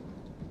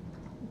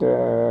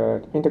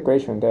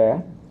integration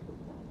there.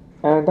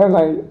 And then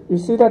like you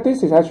see that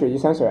this is actually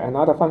essentially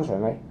another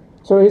function, right?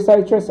 So it's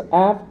like just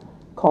f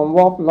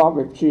convolve not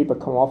with g but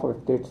convolve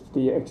with this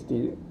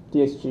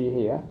dxg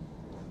here.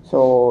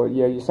 So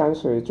you're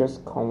essentially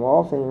just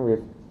convolving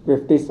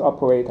with this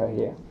operator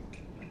here.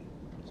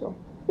 So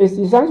it's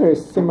essentially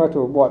similar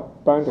to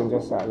what Brandon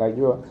just said. Like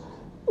you're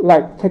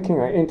like taking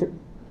an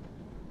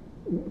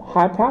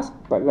high pass,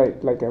 but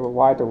like a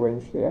wider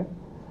range there.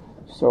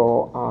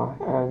 So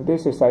and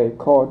this is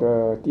called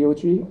the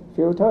DOG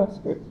filter,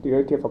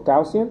 derivative of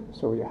Gaussian.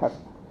 So you have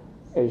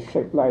a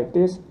shape like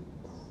this,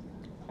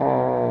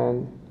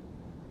 and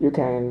you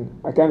can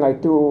again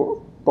like do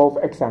both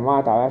x and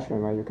y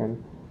direction. Right? You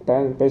can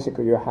then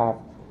basically you have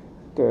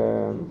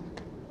the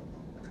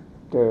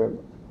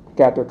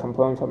get the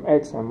component from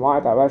x and y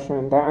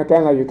direction. Then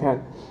again, like you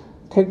can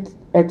take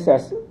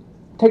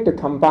the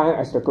combine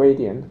as the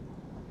gradient,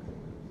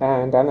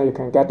 and then you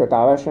can get the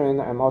direction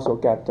and also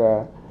get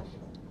the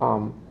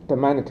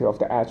magnitude of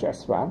the edge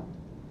as well.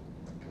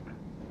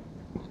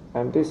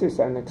 And this is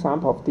an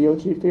example of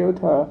DOG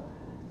filter.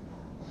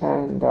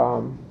 And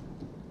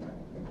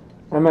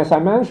as I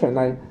mentioned,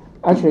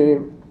 actually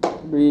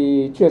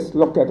we just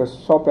looked at the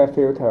software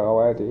filter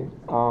already.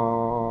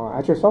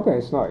 Actually, software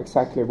is not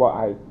exactly what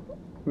I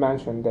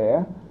mentioned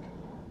there,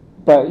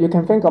 but you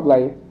can think of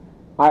I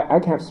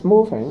can have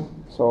smoothing.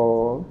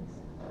 So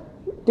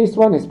this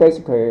one is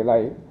basically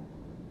like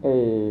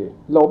a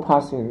low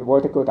pass in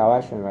vertical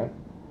direction, right?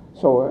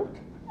 So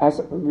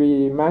as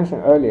we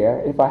mentioned earlier,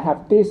 if I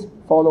have this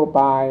followed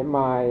by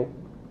my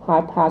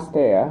high pass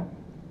there,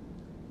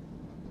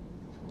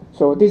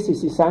 so this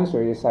is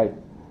essentially like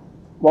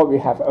what we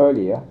have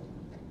earlier.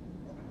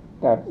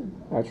 That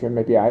actually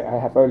maybe I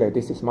have earlier.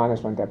 This is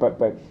 -1 there, but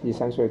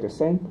essentially the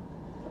same.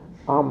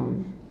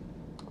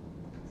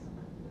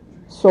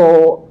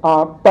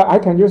 But I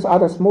can use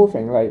other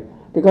smoothing,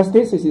 because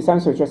this is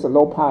essentially just a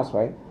low pass,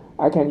 right?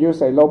 I can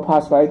use a low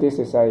pass like this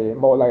is a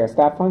more like a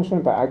step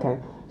function, but I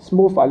can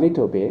smooth a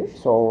little bit.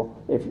 So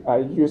if I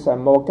use a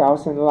more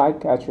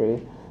Gaussian-like,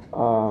 actually,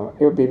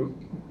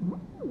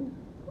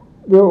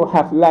 will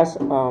have less,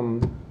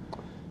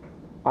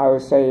 I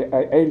would say,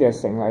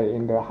 aliasing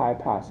in the high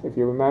pass. If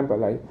you remember,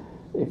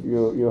 if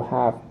you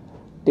have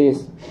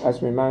this,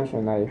 as we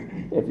mentioned,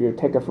 if you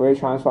take a Fourier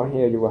transform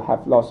here, you will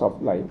have lots of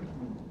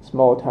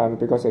small terms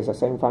because it's the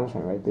same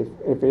function, right?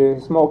 If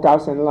it's more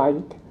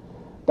Gaussian-like,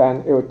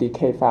 then it will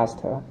decay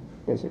faster,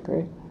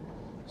 basically.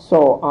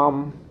 So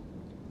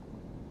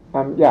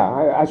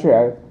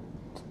actually,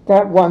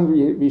 that one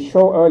we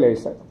showed earlier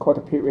is called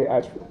the Pitt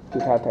edge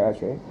detector,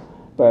 actually.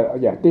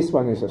 But this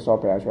one is a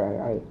software,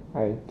 actually.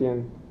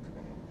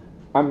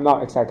 I'm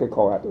not exactly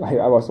correct.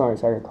 I was not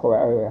exactly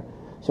correct earlier.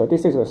 So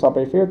this is a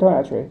software filter,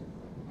 actually.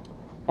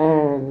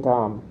 And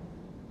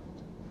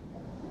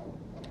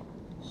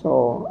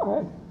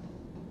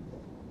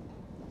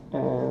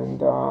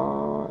and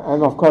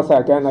of course,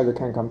 again, we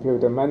can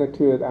compute the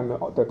magnitude and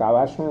the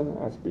direction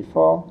as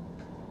before.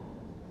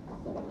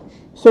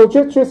 So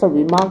just a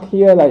remark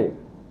here,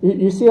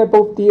 you see that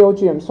both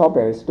DOG and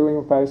software is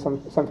doing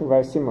something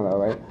very similar,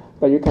 right?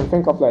 But you can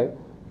think of DOG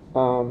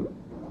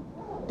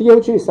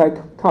is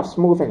kind of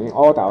smoothing in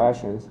all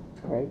directions,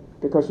 right?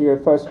 Because you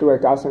first do a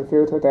Gaussian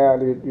filter there,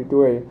 you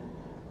do a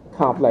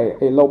kind of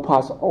a low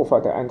pass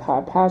over the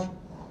entire patch.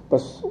 But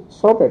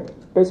software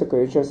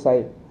basically is just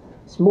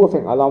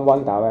smoothing along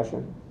one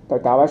direction, the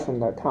direction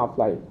that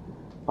kind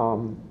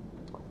of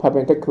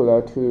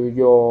perpendicular to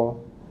your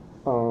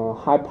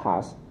high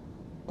pass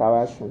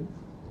direction.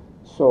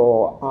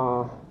 So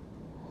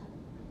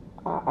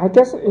I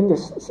guess in the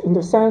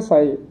sense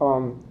I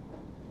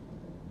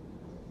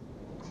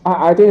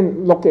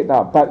didn't look it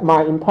up, but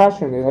my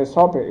impression is that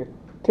software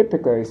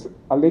typically is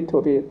a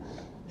little bit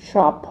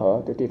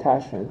sharper, the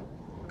detection.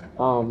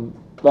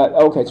 But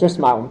okay, just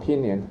my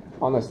opinion.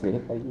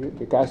 Honestly,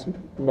 you guys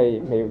may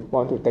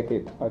want to take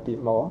it a bit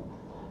more.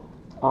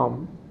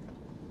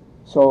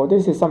 So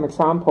this is some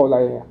example.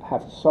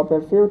 Have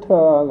software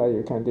filter.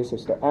 This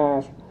is the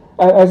edge.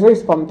 At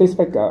least from this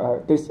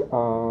figure, this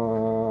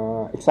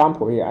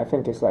example here, I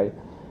think it's a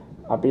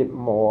bit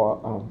more.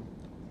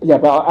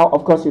 But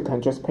of course you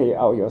can just pay it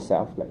out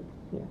yourself.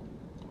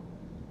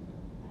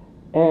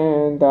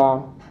 And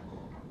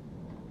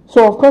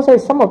so of course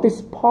there's some of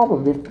this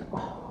problem with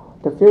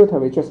the filter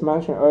we just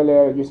mentioned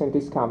earlier using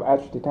this kind of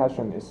edge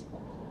detection is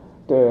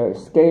the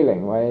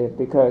scaling, right?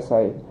 Because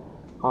I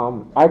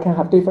can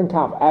have different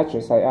kind of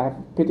edges. I have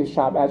pretty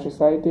sharp edges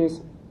like this.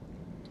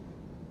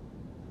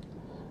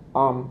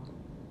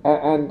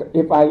 And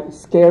if I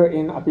scale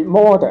in a bit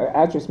more, the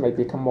edges may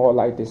become more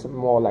like this,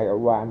 more like a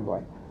ramp,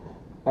 right?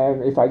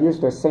 And if I use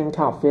the same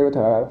kind of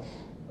filter,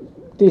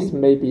 this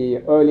may be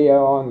earlier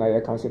on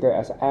considered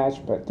as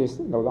edge, but this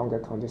no longer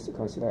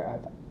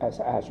considered as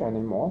edge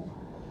anymore.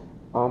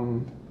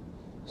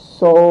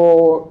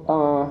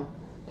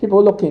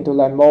 People look into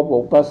more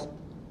robust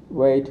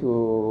way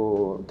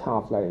to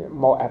kind of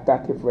more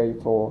adaptive way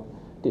for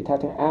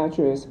detecting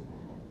edges,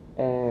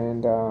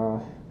 and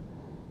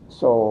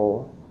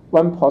so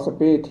one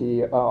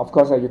possibility, of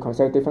course, you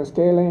consider different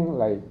scaling.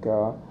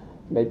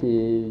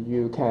 Maybe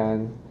you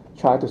can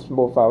try to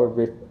smooth out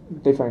with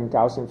different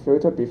Gaussian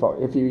filter before.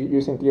 If you're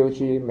using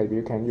DOG, maybe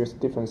you can use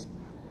different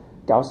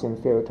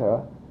Gaussian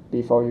filter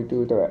before you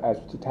do the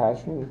edge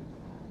detection.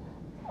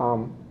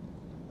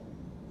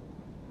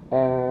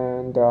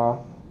 And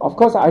of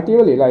course,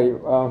 ideally,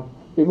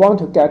 we want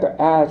to get the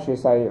edge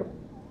is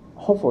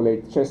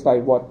hopefully just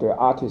what the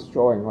artist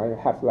drawing, right?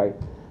 Have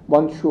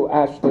one true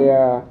edge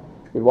there.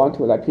 We want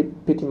to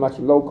pretty much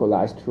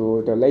localize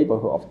to the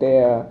neighborhood of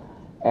there,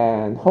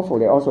 and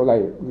hopefully also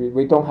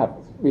we don't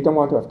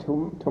want to have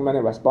too many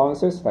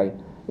responses.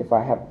 If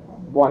I have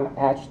one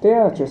edge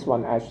there, just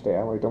one edge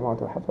there. We don't want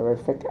to have a very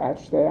thick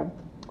edge there.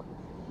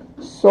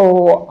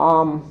 So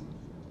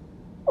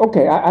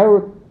okay, I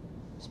would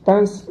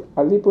spend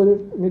a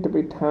little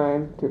bit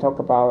time to talk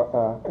about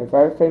a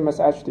very famous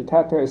edge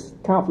detector. It's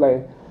kind of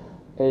like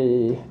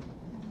a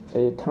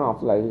kind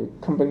of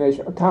like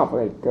combination, kind of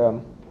like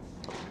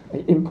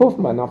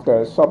improvement of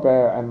the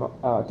software and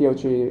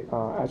DOG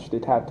edge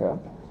detector.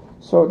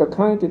 So the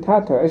current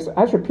detector is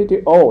actually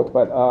pretty old,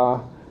 but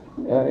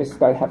it's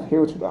like have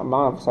huge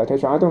amount of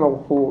citation. I don't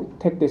know who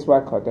take this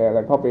record there.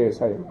 Like probably it's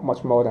like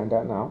much more than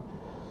that now.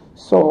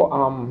 So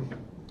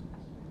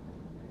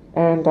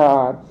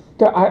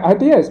the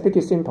idea is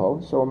pretty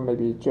simple. So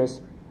maybe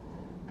just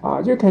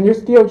you can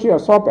use DOG or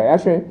software.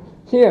 Actually,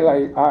 here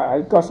like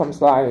I got some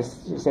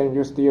slides saying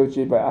use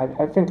DOG, but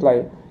I think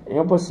like in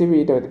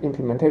OpenCV the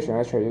implementation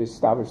actually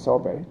start with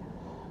software.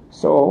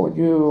 So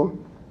you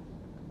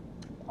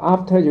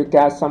after you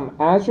get some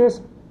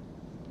edges,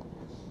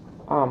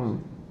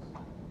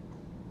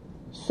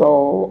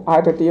 so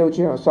either DOG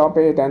or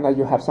software, then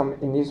you have some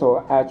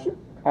initial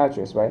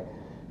edges, right?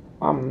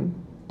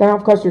 Then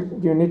of course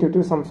you need to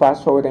do some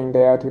fast forwarding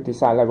there to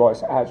decide like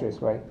what's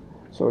edges, right?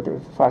 So to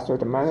fast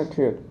forward the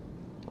magnitude.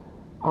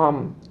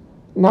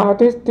 Now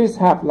this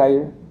have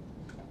like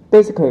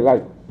basically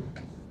like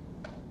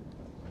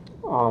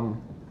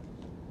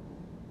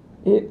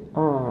wait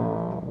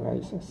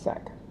a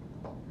sec.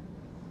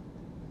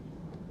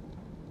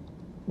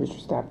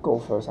 Which step go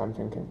first? I'm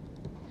thinking.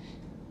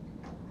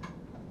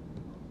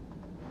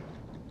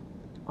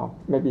 Oh,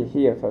 maybe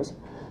here first.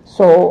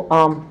 So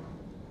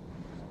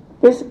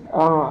this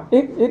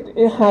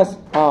it has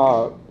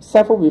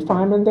several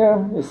refinement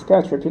there. It's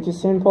actually pretty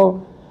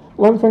simple.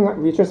 One thing that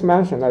we just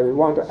mentioned, that we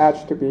want the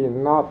edge to be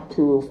not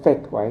too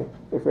thick, right?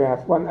 If we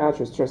have one edge,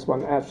 it's just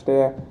one edge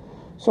there.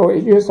 So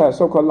it uses a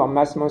so-called long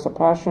maximum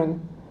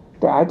suppression.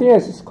 The idea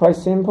is quite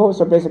simple.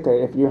 So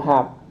basically, if you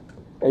have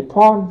a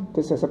point,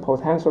 this is a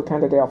potential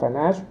candidate of an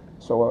edge.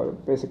 So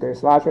basically,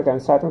 it's larger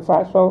than certain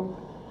threshold.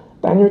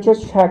 Then you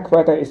just check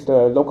whether it's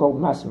the local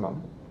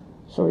maximum.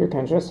 So you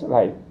can just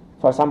like,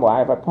 for example, I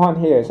have a point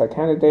here is a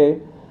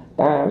candidate.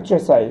 Then I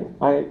just like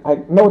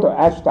I know the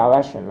edge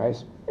direction, right?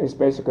 It's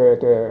basically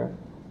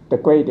the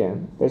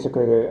gradient.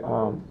 Basically,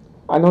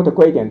 I know the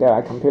gradient there.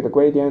 I compute the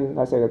gradient.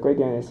 Let's say the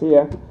gradient is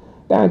here.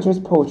 Then I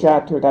just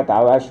project to that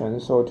direction.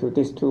 So to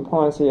these 2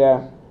 points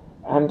here,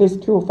 and these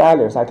 2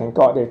 values I can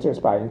get it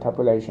just by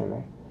interpolation,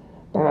 right?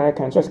 Then I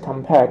can just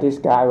compare this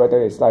guy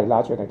whether it's like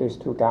larger than these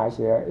 2 guys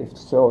here. If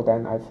so,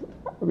 then I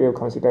will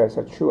consider it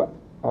a true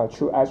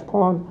edge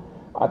point.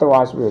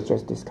 Otherwise, we'll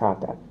just discard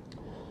that.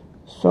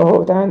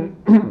 So then,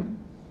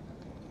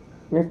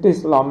 with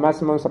this long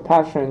maximum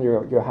suppression,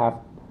 you have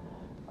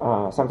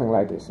something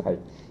like this, like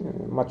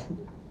much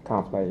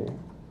kind of like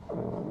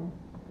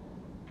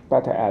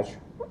better edge.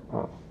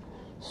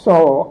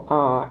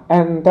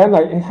 And then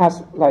like it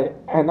has like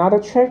another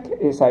trick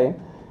is like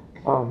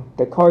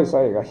they call it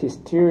like a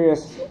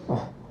hysteresis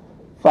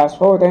fast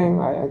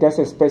forwarding. I guess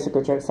it's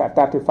basically just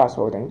adaptive fast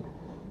forwarding.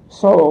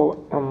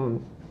 So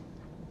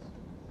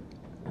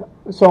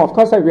of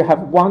course like we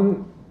have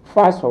one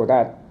threshold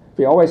that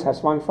we always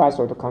have one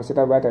threshold to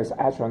consider whether it's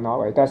edge or not.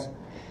 Right?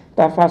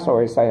 That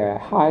threshold is a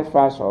high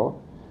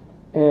threshold.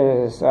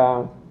 Is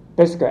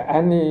basically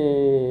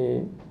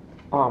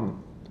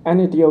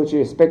any DOG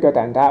is bigger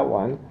than that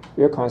one,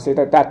 we'll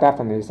consider that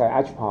definitely is an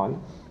edge point.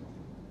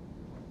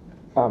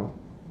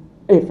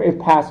 If it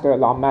passed the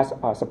long mass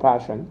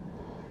suppression,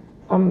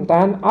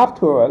 then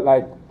afterward,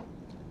 like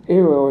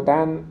it will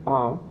then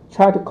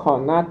try to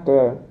connect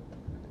the.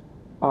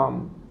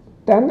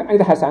 Then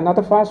it has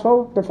another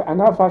threshold.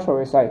 Another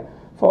threshold is like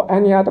for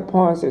any other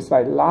points, it's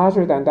like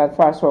larger than that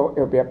threshold.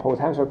 It will be a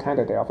potential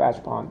candidate of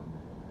edge point.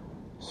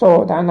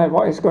 So then, like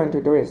what it's going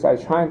to do is like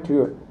trying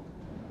to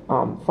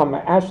from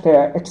an edge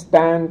there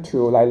extend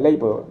to like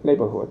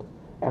neighborhood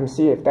and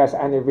see if there's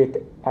any weak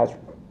edge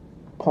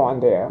point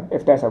there.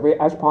 If there's a weak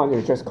edge point,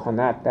 you just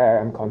connect there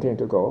and continue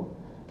to go.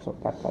 So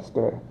that's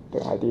the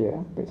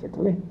idea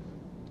basically.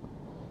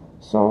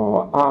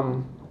 So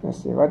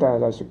let's see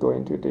whether I should go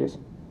into this.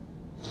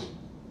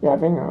 Yeah, I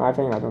think I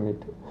don't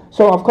need to.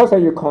 So of course,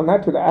 you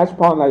connect to the edge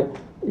point. Like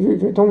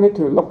you don't need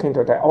to look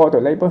into all the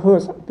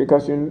neighborhoods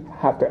because you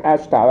have the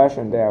edge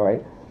direction there,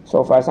 right?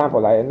 So for example,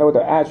 like I know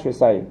the edge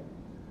is like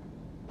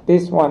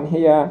this one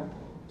here.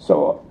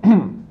 So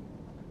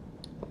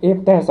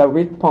if there's a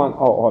weak point,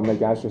 or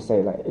maybe I should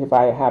say like if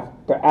I have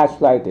the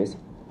edge like this,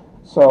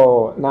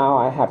 so now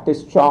I have this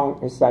strong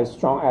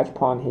edge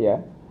point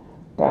here.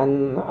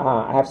 Then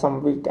I have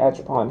some weak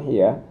edge point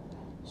here.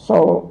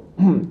 So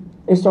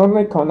it's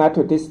only connect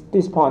to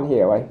this point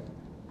here, right?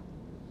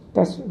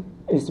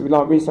 It's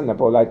not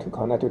reasonable like to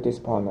connect to this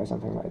point or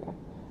something like that.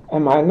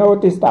 And I know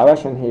this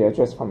direction here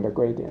just from the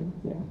gradient.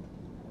 Yeah.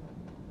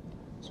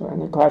 So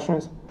any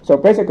questions? So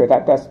basically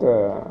that's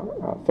the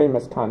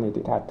famous Kearney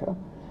detector.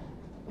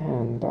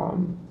 And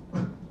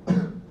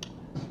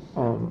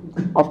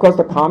of course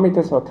the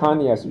parameters for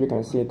Kearney, as you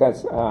can see,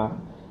 that's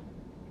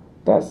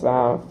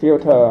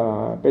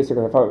filter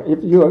basically for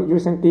if you are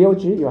using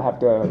DOG, you have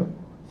the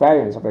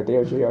variance of the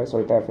DOG,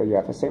 so therefore you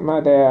have a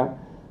sigma there.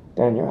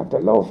 Then you have the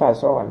low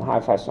threshold and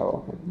high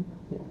threshold.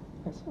 Yeah,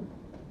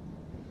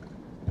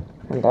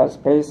 And that's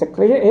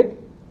basically it.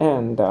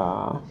 And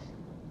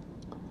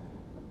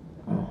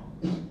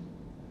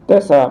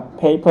there's a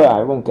paper,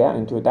 I won't get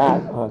into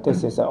that.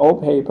 This is an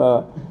old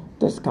paper.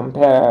 This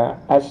compare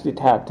edge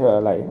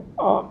detector, like,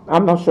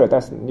 I'm not sure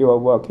that's newer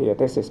work here.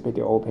 This is pretty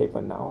old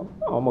paper now,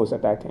 almost a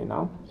decade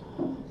now.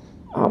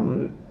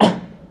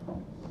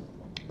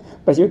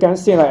 But you can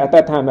see, like, at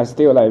that time, I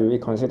still, like, we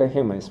consider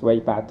humans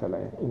way better,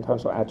 like, in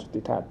terms of edge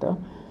detector.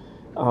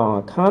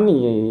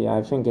 Currently,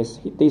 I think is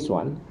this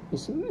one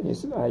is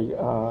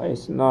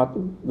not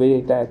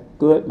really that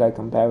good, like,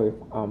 compared with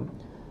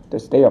the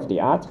state of the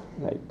art,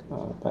 like.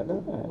 What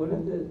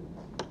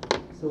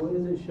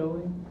is it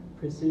showing?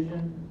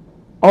 Precision.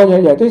 Oh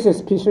yeah. This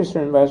is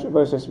precision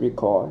versus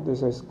recall.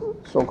 This is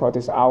so-called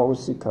this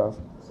ROC curve.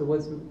 So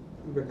what's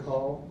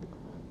recall?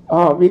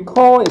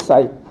 Recall is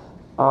like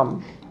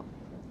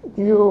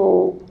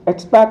you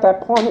expect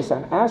that point is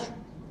an edge.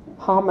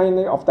 How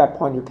many of that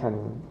point you can?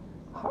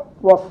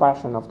 What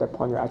fraction of that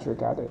point you actually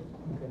get it?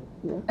 Okay.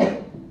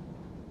 Yeah.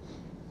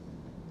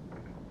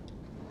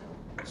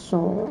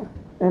 So,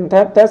 and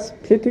that's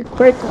pretty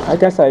quick. I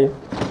guess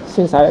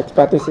since I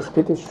expect this is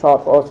pretty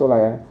short, also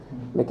like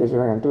maybe you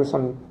can do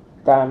some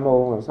demo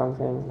or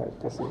something like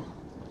this.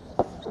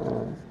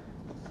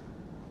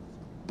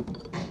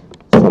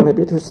 So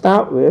maybe to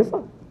start with,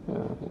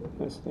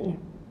 let's see.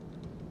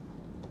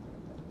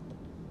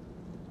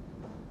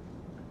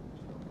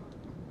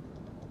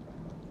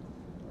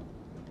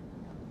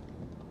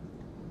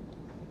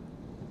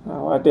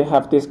 They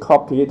have this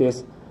copy,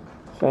 this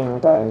thing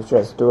that is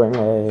just doing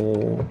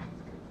a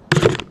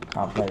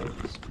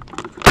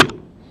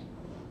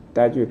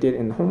that you did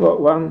in homework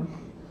 1.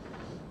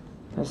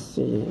 Let's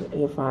see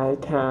if I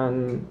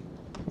can,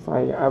 if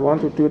I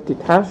want to do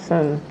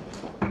detection.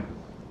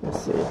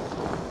 Let's see.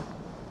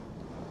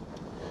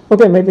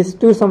 Okay, maybe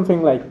do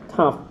something like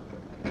kind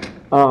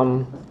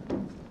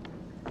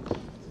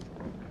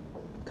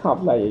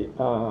of like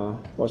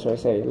what should I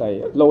say,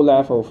 like low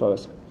level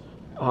first.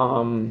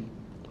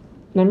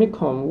 Let me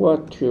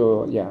convert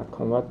to,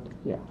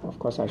 of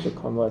course I should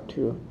convert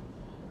to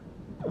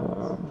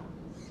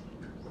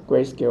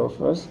grayscale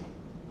first.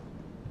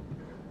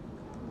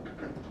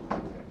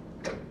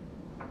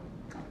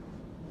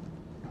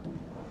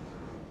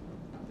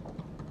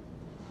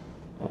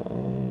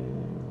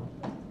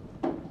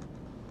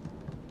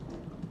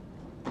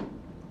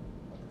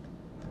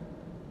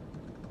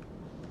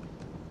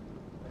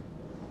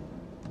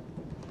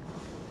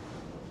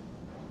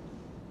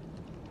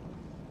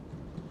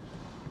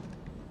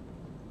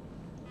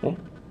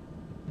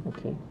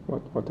 Okay,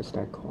 what does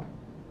that call?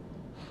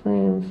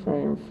 Frame.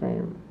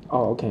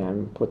 Oh, okay,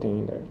 I'm putting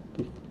in there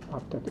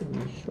after the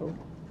initial.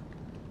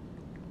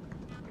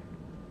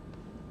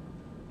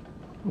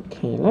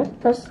 Okay,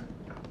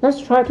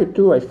 let's try to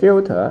do a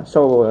filter.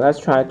 So let's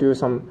try to do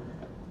some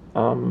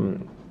low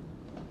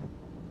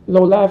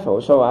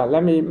level. So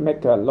let me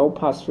make a low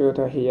pass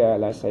filter here.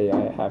 Let's say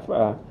I have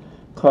a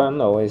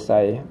kernel is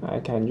I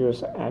can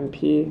use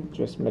MP,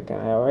 just make an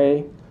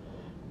array.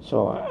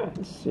 So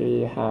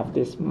see, have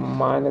this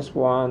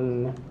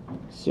 -1,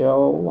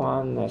 0,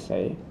 1, let's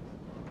say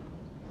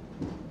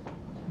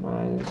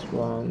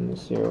 -1,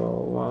 0,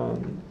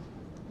 1.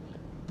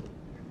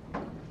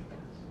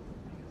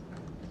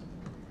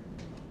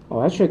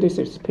 Oh, actually, this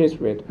is space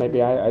width.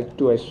 Maybe I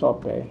do a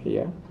sorbet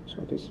here.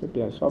 So this would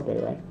be a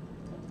sorbet, right?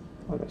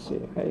 Oh, let's see.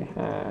 I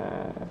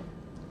have.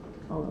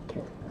 Oh,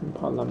 okay.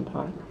 Import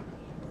NumPy.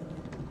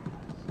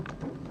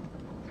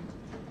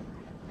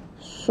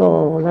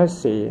 So let's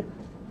see.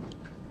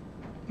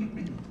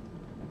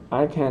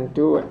 I can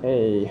do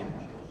a.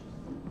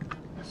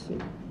 Let's see.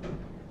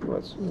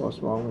 What's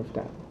wrong with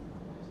that?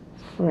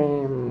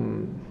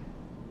 Frame.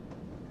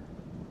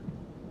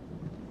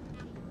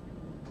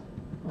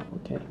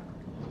 Okay.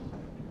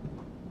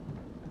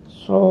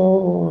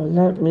 So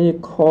let me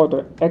call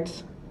the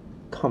X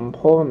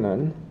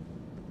component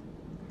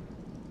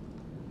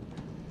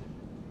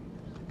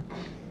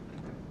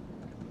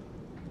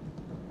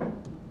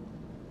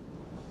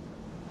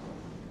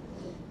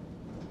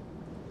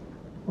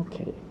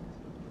okay.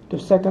 The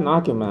second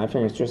argument, I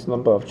think, is just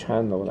number of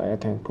channels. Like I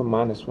can put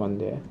 -1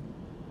 there.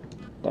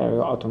 That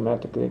will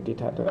automatically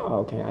detect it. Oh,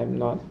 okay, I'm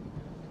not.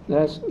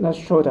 Let's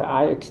show the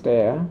IX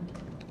there.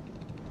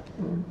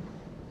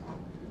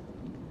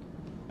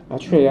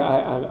 Actually,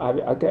 I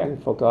again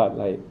forgot.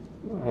 Like,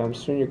 I'm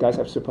sure you guys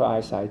have super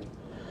eyesight.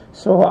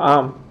 So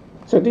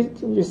so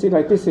this, you see,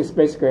 like this is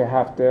basically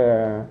have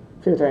the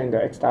filter in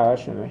the X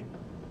direction, right?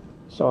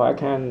 So I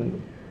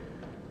can.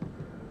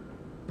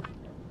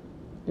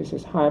 This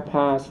is high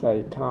pass,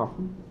 like kind of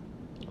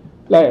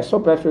like a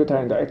sorbet filter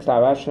in the X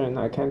direction.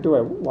 I can do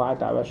a Y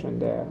direction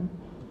there.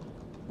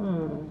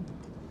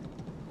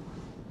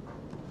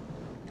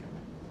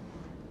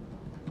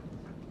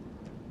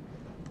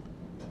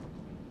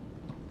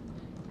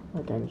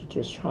 I can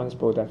just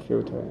transpose that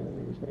filter.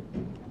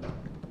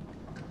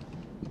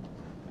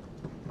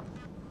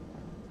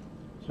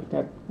 So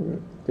that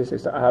this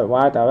is the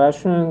Y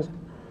direction.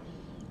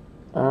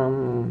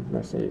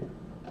 Let's see.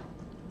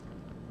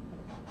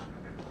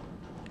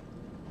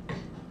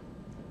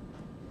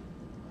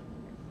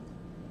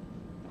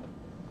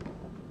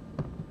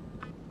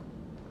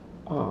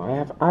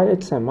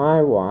 Ix and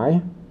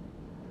Iy.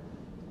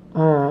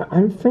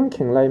 I'm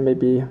thinking like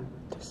maybe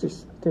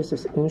this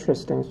is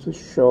interesting to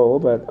show,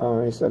 but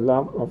it's a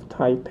lot of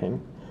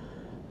typing.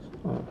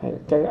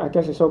 I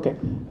guess it's okay.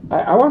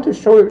 I want to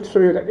show you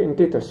that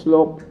indeed the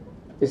slope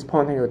is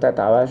pointing to that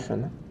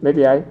direction.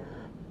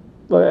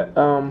 But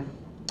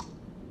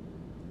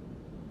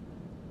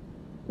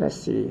let's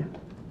see.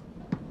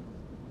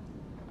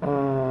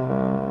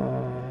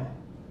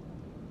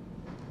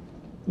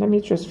 Let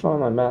me just find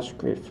my match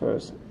grid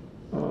first.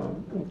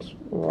 X,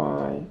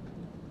 Y.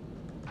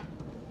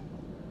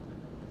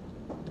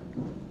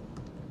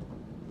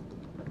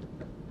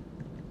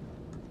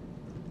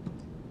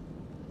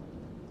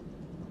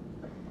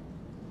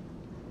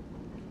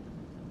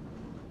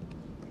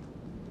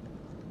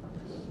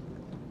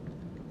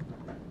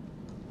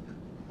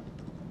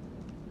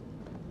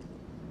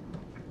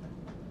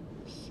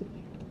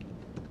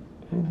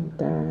 And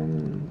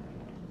then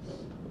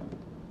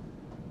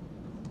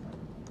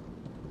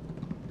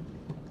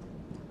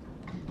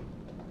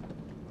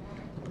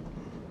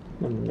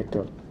let me make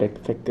a big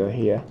figure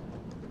here.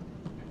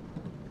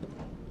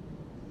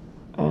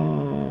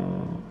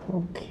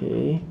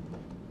 Okay.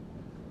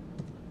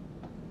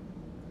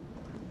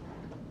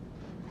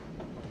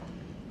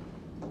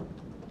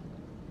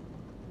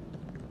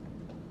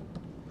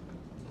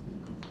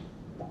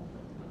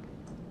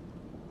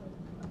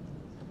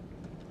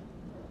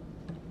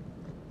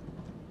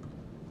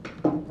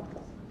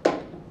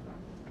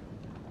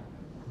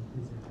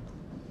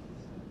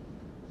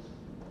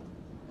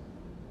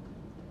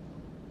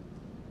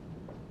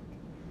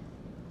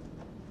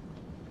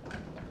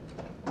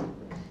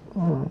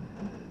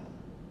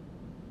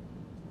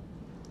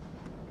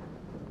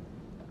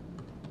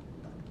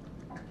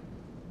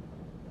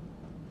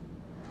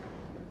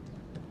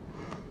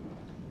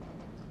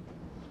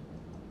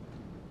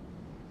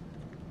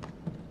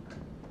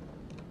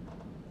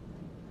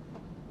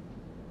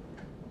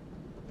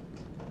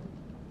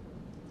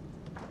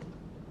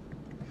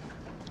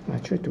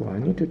 Actually, do I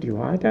need to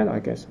divide that? I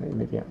guess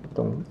maybe I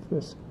don't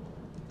first.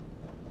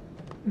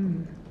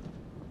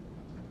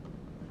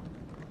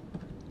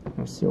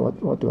 Let's see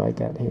what do I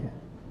get here.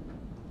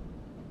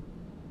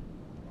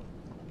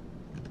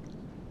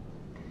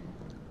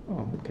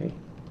 Oh, okay.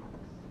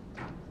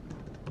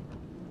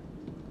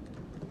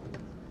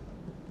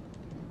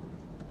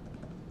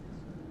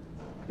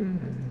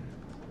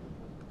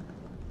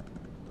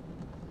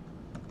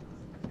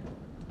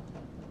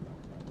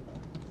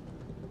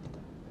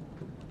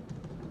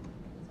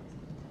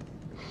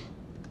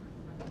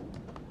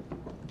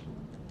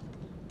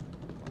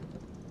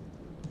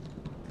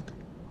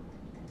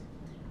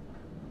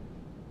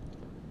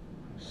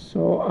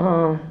 So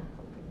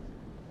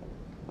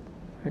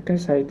I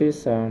guess like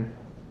this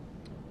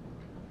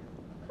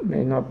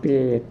may not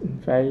be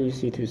very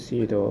easy to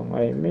see though.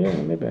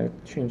 Maybe I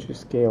change the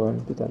scale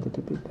and put a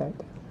little bit that.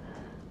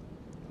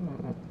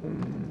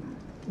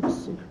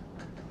 Let's see.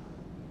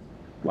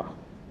 Wow.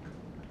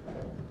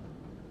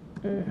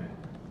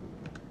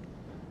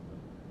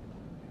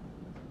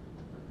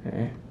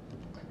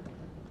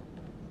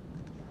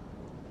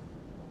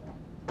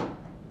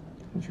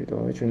 Actually, the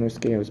original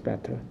scale is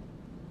better.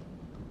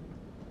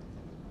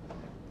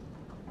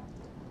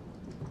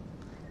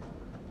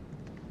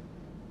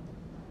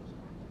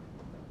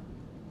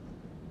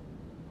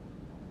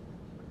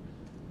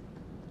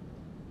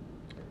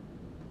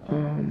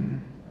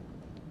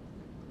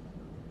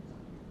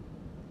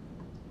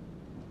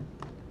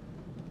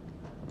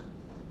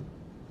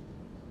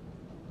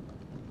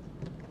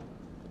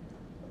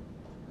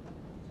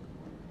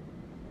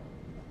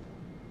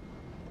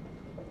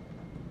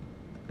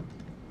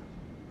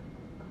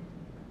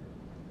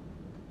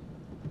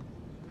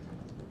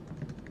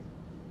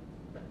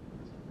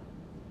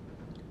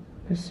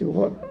 Let's see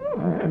what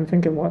I'm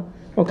thinking. What?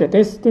 Okay,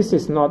 this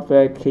is not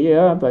very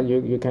clear, but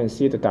you can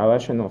see the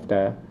direction of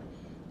the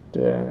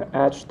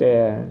edge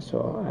there.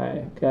 So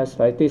I guess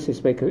like this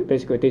is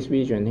basically this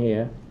region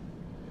here.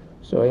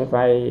 So if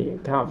I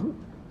kind of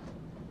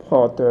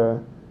plot the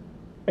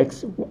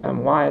x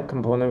and y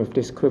component with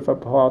this quiver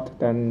plot,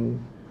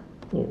 then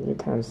you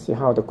can see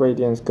how the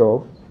gradients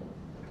go.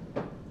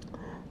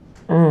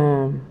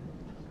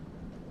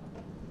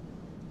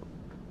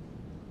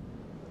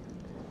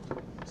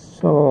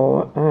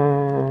 So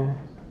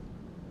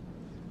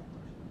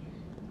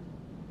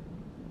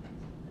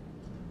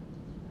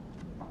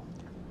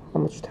how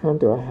much time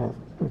do I have?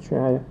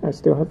 Actually, I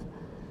still have.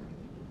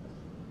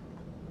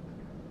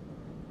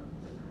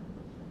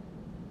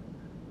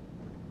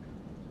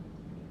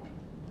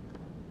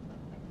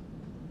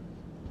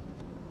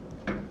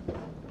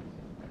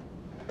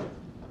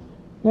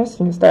 Let's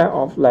instead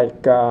of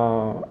like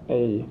a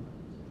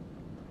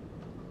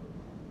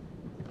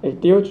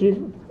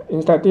DOG.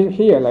 Instead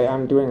here, like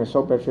I'm doing a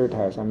Sorbet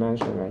filter as I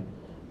mentioned, right?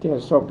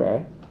 This is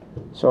Sorbet.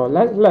 So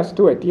let's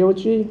do a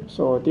DOG.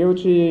 So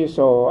DOG,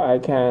 so I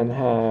can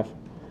have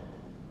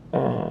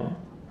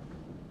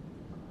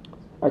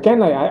again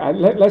like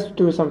let's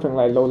do something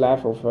like low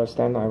level first.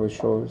 Then I will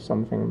show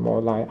something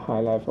more like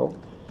high level.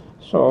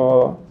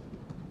 So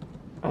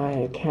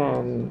I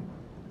can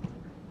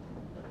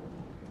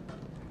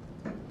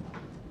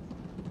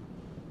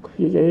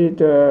create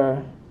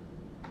the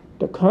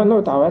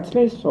kernel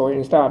directly. So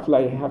instead of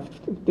like have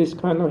this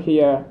kernel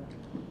here,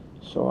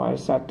 so I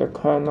set the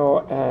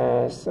kernel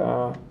as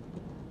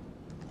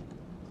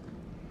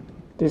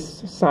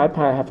this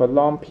SciPy have a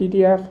long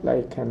PDF,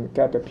 like can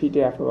get the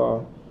PDF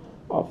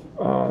of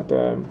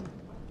the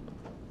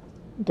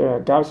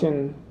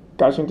Gaussian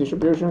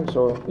distribution.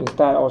 So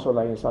instead also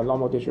like it's a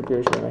normal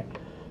distribution, right?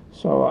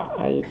 So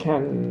I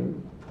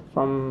can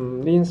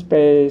from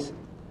linspace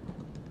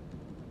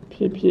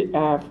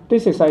PPF.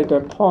 This is like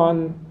the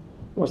point.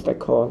 What's that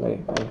called?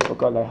 Like, I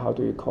forgot. Like how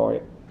do you call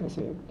it? Let's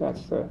see.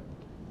 That's the.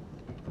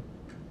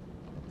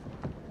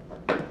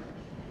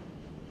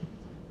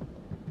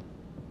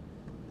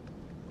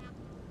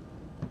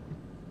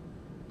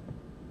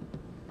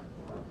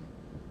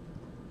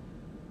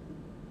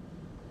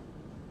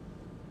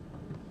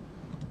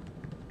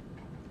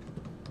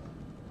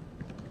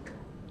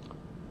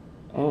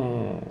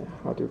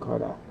 How do you call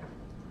that?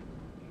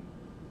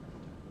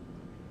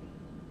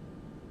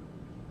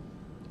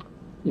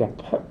 Yeah,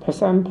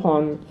 percent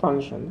point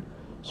function.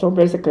 So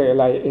basically,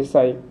 like it's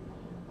like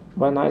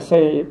when I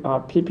say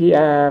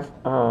ppf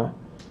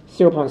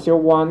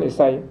 0.01, it's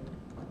like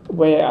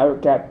where I will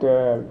get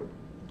the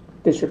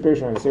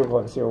distribution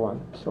 0.01.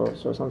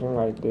 So something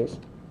like this.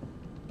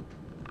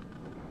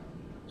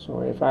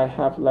 So if I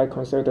have like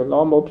consider the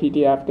normal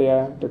PDF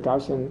there, the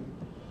Gaussian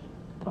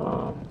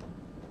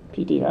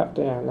PDF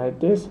there like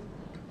this.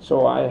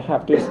 So I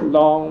have this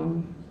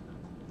long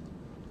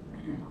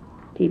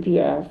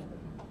ppf.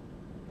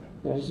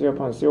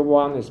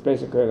 0.01 is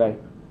basically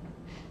like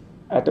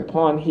at the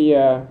point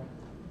here,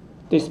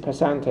 this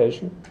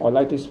percentage or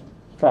like this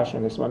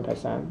fraction is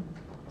 1%,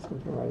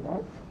 something like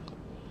that.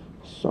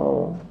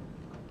 So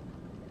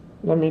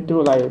let me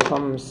do like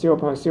from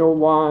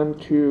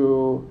 0.01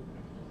 to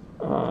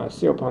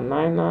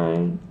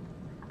 0.99,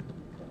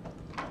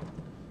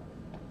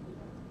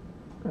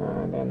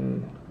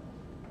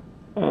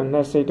 and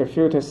let's say the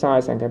filter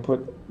size I can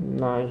put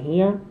 9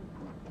 here.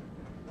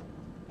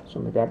 So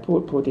maybe I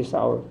put this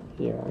out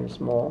here, and it's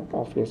more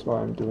obvious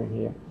what I'm doing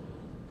here.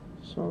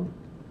 So,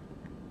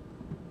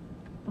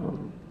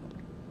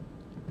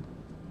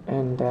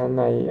 and then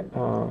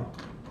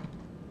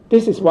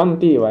this is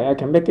 1D, right? I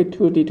can make it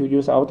 2D to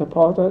use outer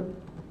product.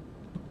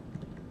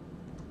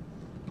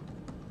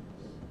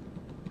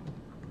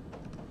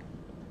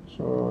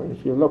 So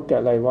if you look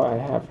at like what I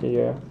have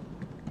here,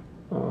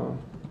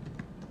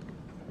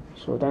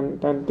 so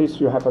then this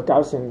you have a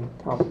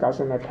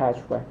Gaussian attach,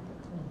 right?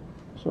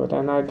 So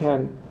then I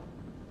can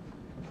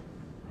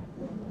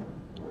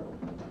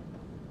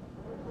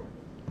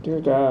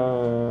do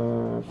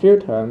the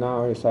filter.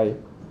 Now it's like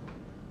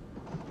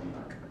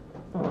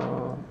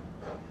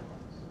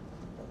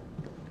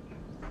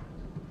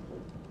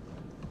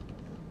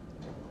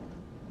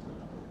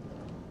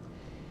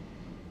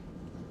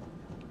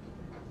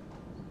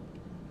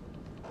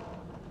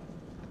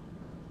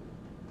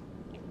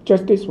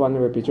just this one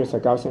will be just a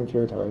Gaussian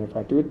filter. If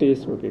I do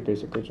this, it will be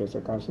basically just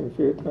a Gaussian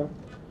filter.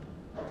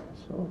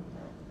 So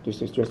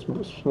this is just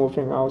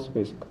smoothing out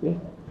basically.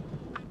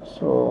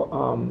 So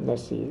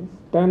let's see.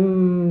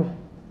 Then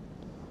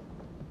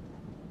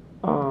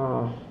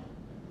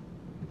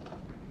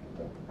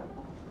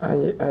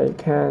I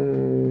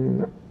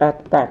can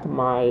add back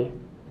my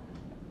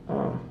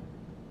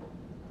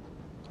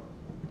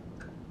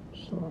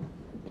so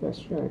I guess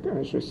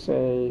I should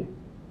say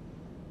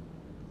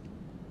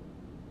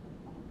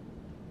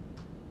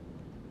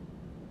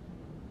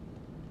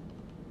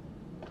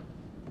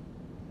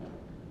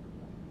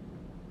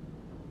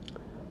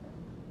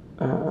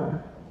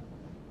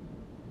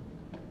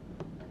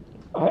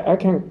I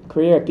can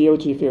create a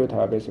DOG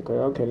filter basically.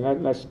 Okay,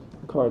 let's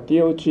call it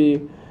DOG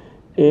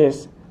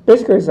is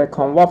basically it's like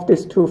convolve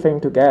these two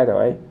things together,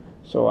 right?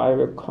 So I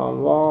will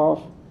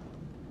convolve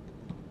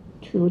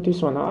to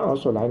this one. I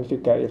also like to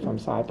get it from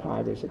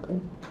SciPy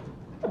basically.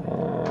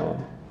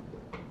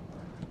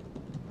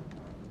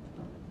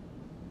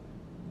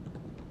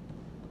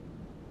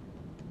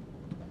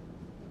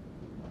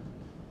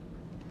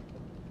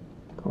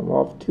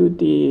 Convolve to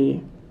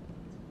the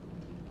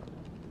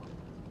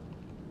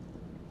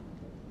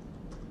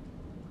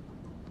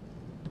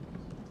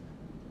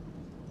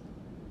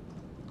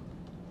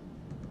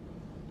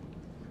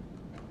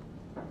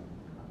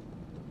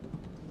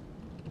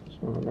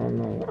so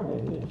then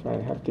if I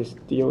have this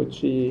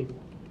DOG,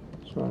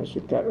 so I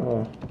should get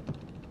a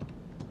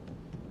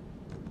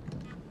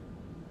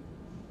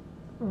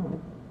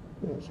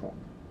yes,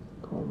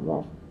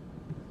 convolve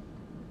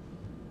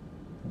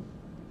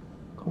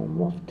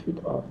to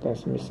the, oh,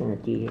 that's missing a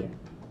D here.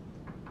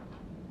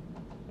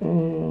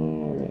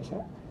 Where is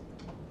that?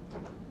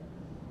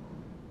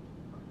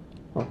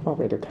 Oh,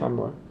 probably the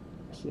camera.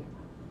 Let's see.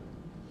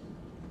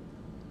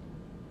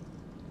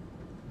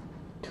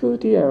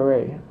 2D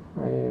array.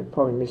 I'm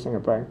probably missing a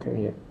blank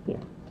here. Yeah,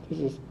 this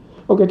is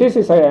okay. This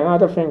is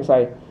another thing.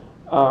 Like,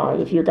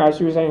 if you guys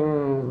using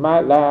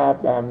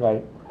MATLAB,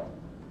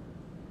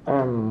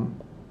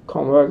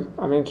 convert,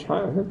 I mean,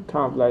 kind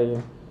of like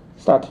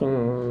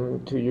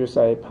starting to use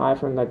a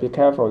Python, like be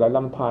careful, like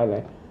NumPy,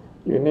 like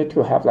you need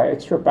to have like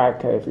extra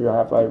bracket if you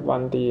have like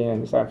 1D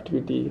instead of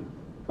 2D.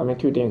 I mean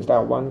 2D instead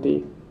of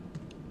 1D.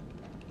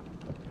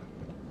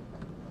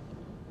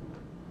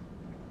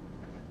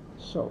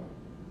 So.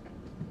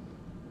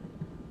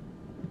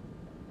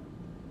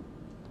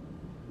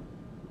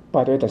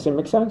 By the way, does it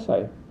make sense?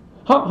 Like,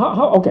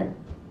 how okay.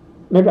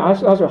 Maybe I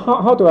ask you,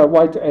 how do I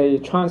write a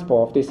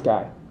transport of this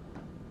guy?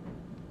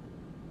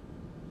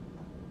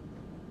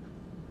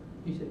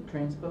 You said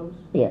transpose?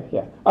 Yeah.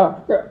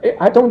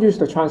 I don't use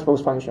the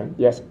transpose function,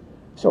 yes.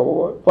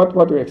 So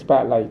what do you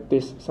expect like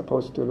this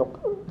supposed to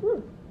look? -1,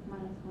 0,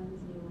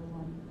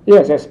 1.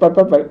 Yes, but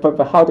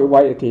how do you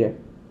write it here?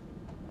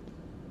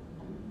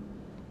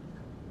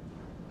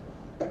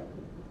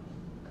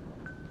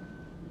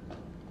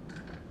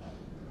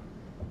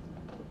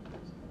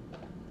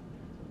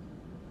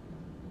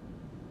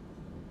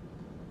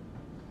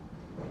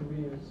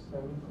 Maybe a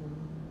semicolon.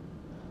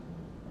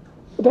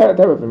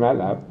 That would be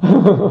MATLAB.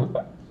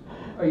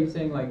 Are you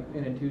saying like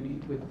in a 2D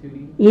with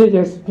 2D? Yeah,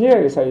 yes, here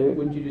is a.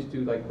 Wouldn't you just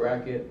do like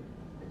bracket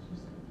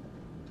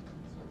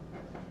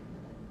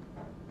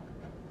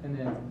and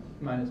then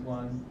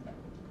 -1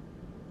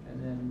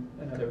 and then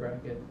another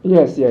bracket?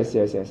 Yes. You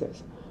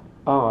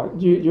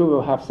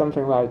will have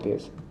something like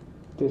this.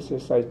 This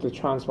is like the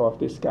transfer of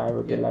this guy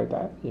would be like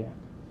that. Yeah.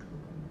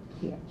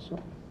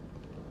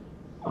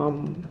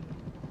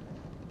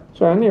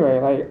 So anyway,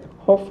 like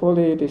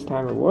hopefully this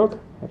time will work.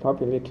 I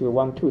probably need to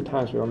 1-2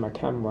 times with my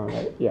camera,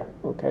 right? Yeah.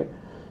 Okay.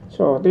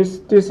 So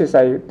this is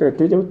like the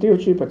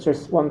DOG, but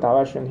just one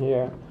direction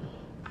here.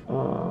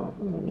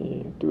 Let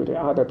me do the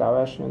other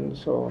direction.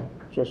 So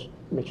just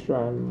make sure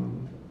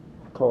I'm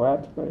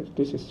correct. But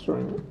this is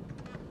showing.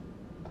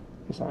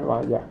 Is that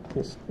right? Yeah.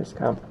 It's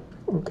kind of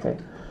okay.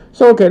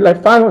 So okay,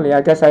 like finally,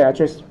 I guess I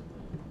just.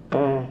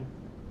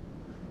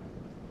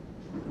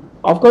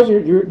 Of course,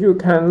 you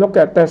can look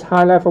at this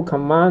high-level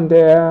command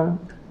there,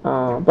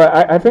 but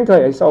I think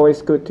it's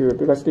always good to,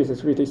 because this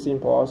is really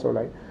simple also,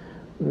 like,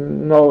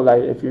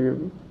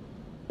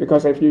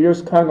 because if you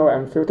use kernel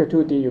and filter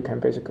 2D, you can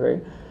basically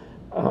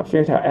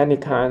filter any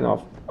kind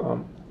of,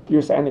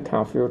 use any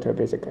kind of filter,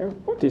 basically,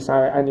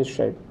 design any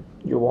shape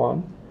you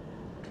want.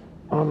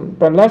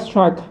 But let's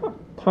try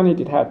Kearney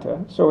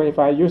detector. So if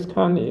I use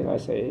Kearney,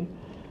 let's say,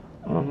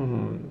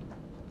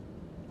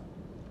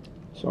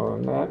 so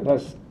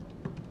let's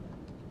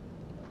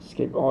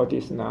skip all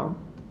this now.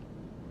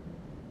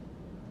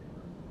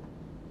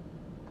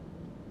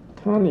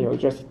 Kearney will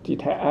just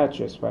detect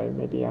edges, right?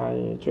 Maybe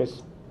I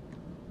just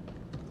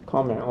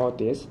comment all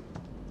this,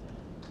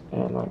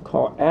 and I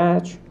call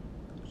edges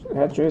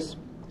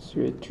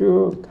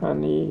 3.2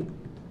 Kearney.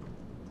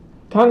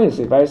 Kearney is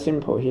very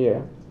simple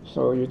here,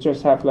 so you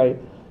just have like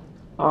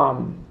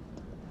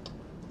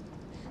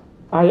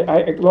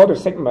I ignore the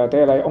sigma.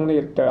 There like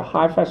only the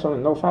high threshold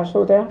and low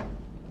threshold there.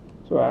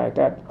 So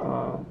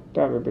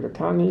that will be the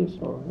Kearney.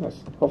 So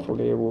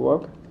hopefully it will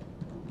work.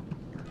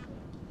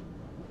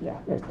 Yeah,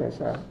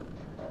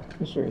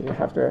 so you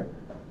have the.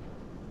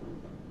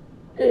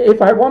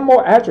 If I want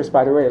more edges,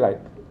 by the way, like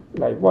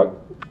what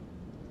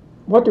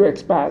do you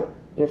expect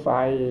if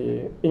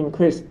I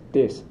increase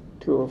this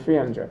to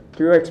 300?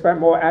 Do you expect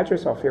more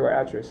edges or fewer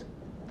edges?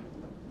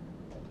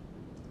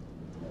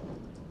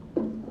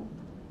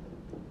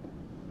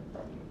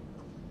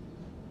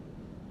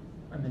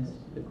 I missed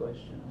the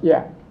question.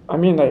 Yeah, I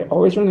mean, like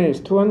originally it's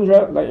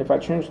 200. Like if I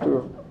change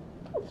to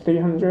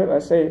 300,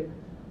 let's say,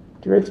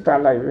 do you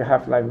expect like you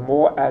have like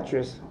more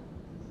edges,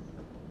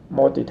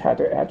 more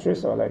detected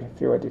edges, or like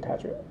fewer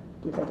detected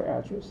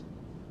edges?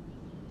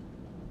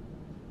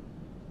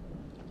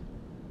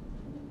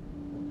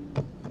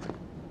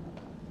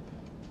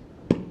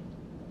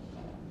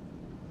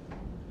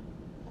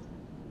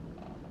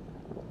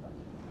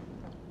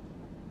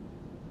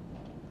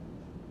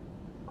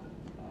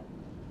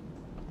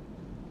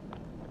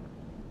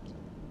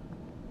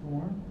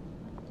 More?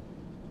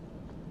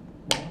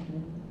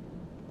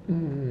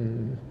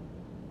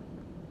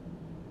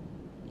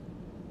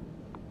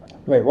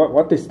 Wait,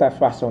 what does that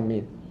threshold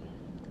mean?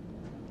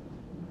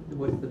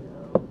 What's the?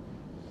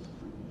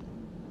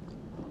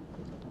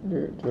 Do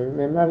you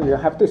remember you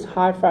have this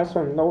high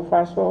threshold and low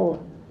threshold?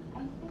 I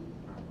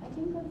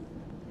think that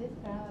this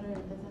parameter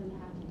doesn't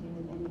have to do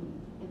with any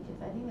edges.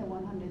 I think the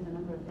 100 is the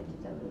number of edges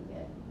that we'll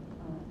get.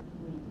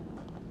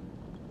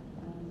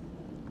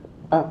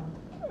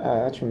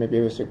 Actually,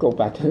 maybe we should go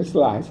back to the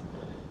slides.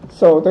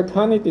 So the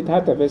Kearney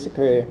detector,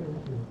 basically,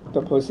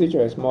 the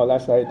procedure is more or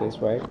less like this,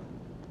 right?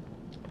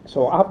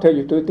 So after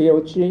you do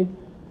DOG,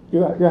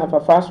 you have a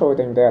threshold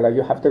in there, like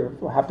you have the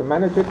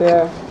magnitude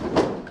there.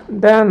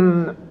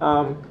 Then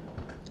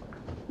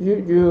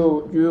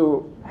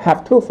you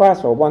have two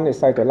thresholds. One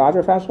is like the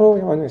larger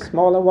threshold, one is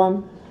smaller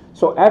one.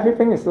 So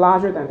everything is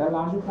larger than that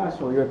larger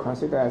threshold you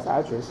consider as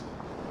edges.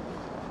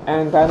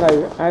 And then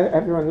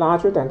everyone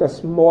larger than the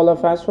smaller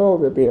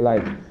threshold will be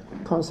like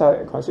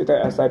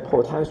considered as a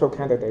potential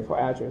candidate for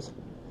edges.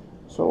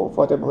 So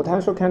for the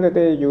potential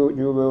candidate, you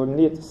will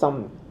need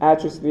some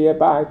edges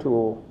nearby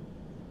to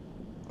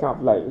kind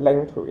of like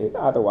link to it.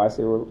 Otherwise,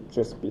 it will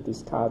just be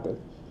discarded.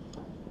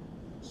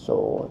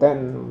 So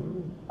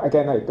then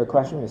again, like the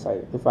question is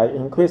like, if I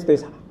increase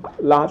this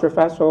larger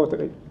threshold,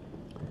 do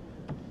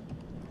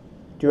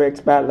you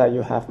expect that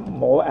you have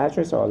more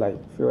edges or like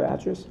fewer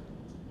edges?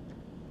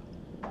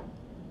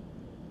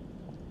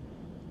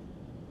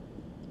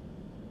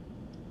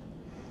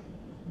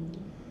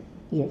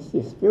 Yes,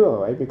 it's fewer,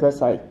 right?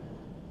 Because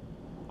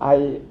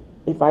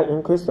if I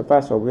increase the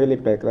threshold really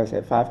big, let's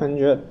say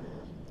 500,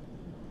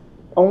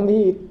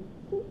 only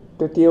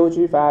the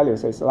DOG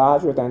values is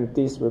larger than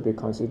this will be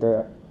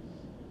considered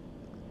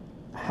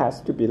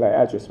has to be like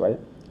edges, right?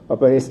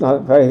 But it's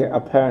not very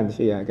apparent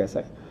here, I guess.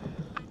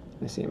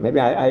 Let's see, maybe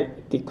I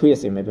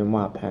decrease it, maybe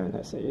more apparent,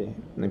 let's see.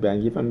 Maybe I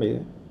even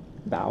made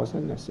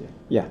 1,000, let's see.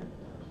 Yeah.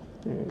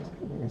 You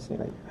can see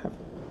like half.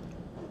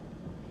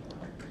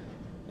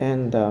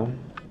 And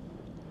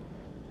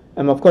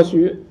of course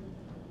you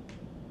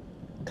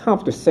kind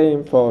of the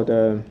same for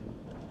the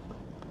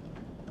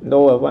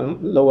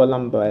lower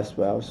number as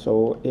well.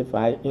 So if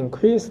I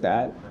increase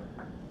that,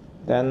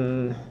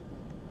 then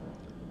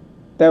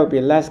there will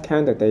be less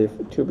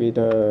candidate to be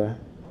the.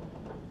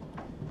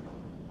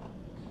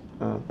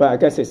 But I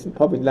guess it's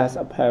probably less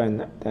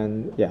apparent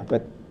than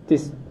But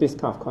this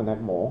kind of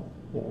connect more,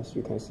 as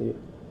you can see,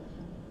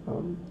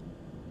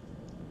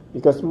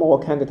 because more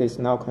candidates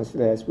now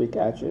considered as weak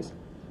edges.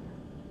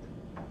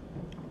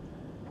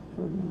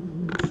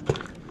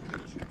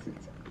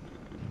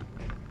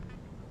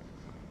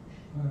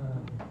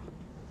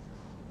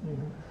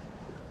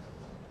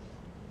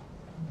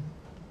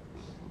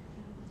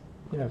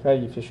 Yeah,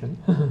 very efficient.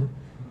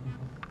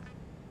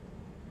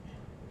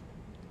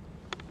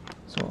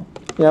 So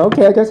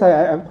okay, I guess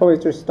I probably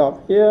just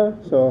stop here.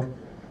 So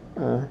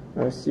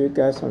I'll see you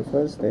guys on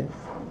Thursday.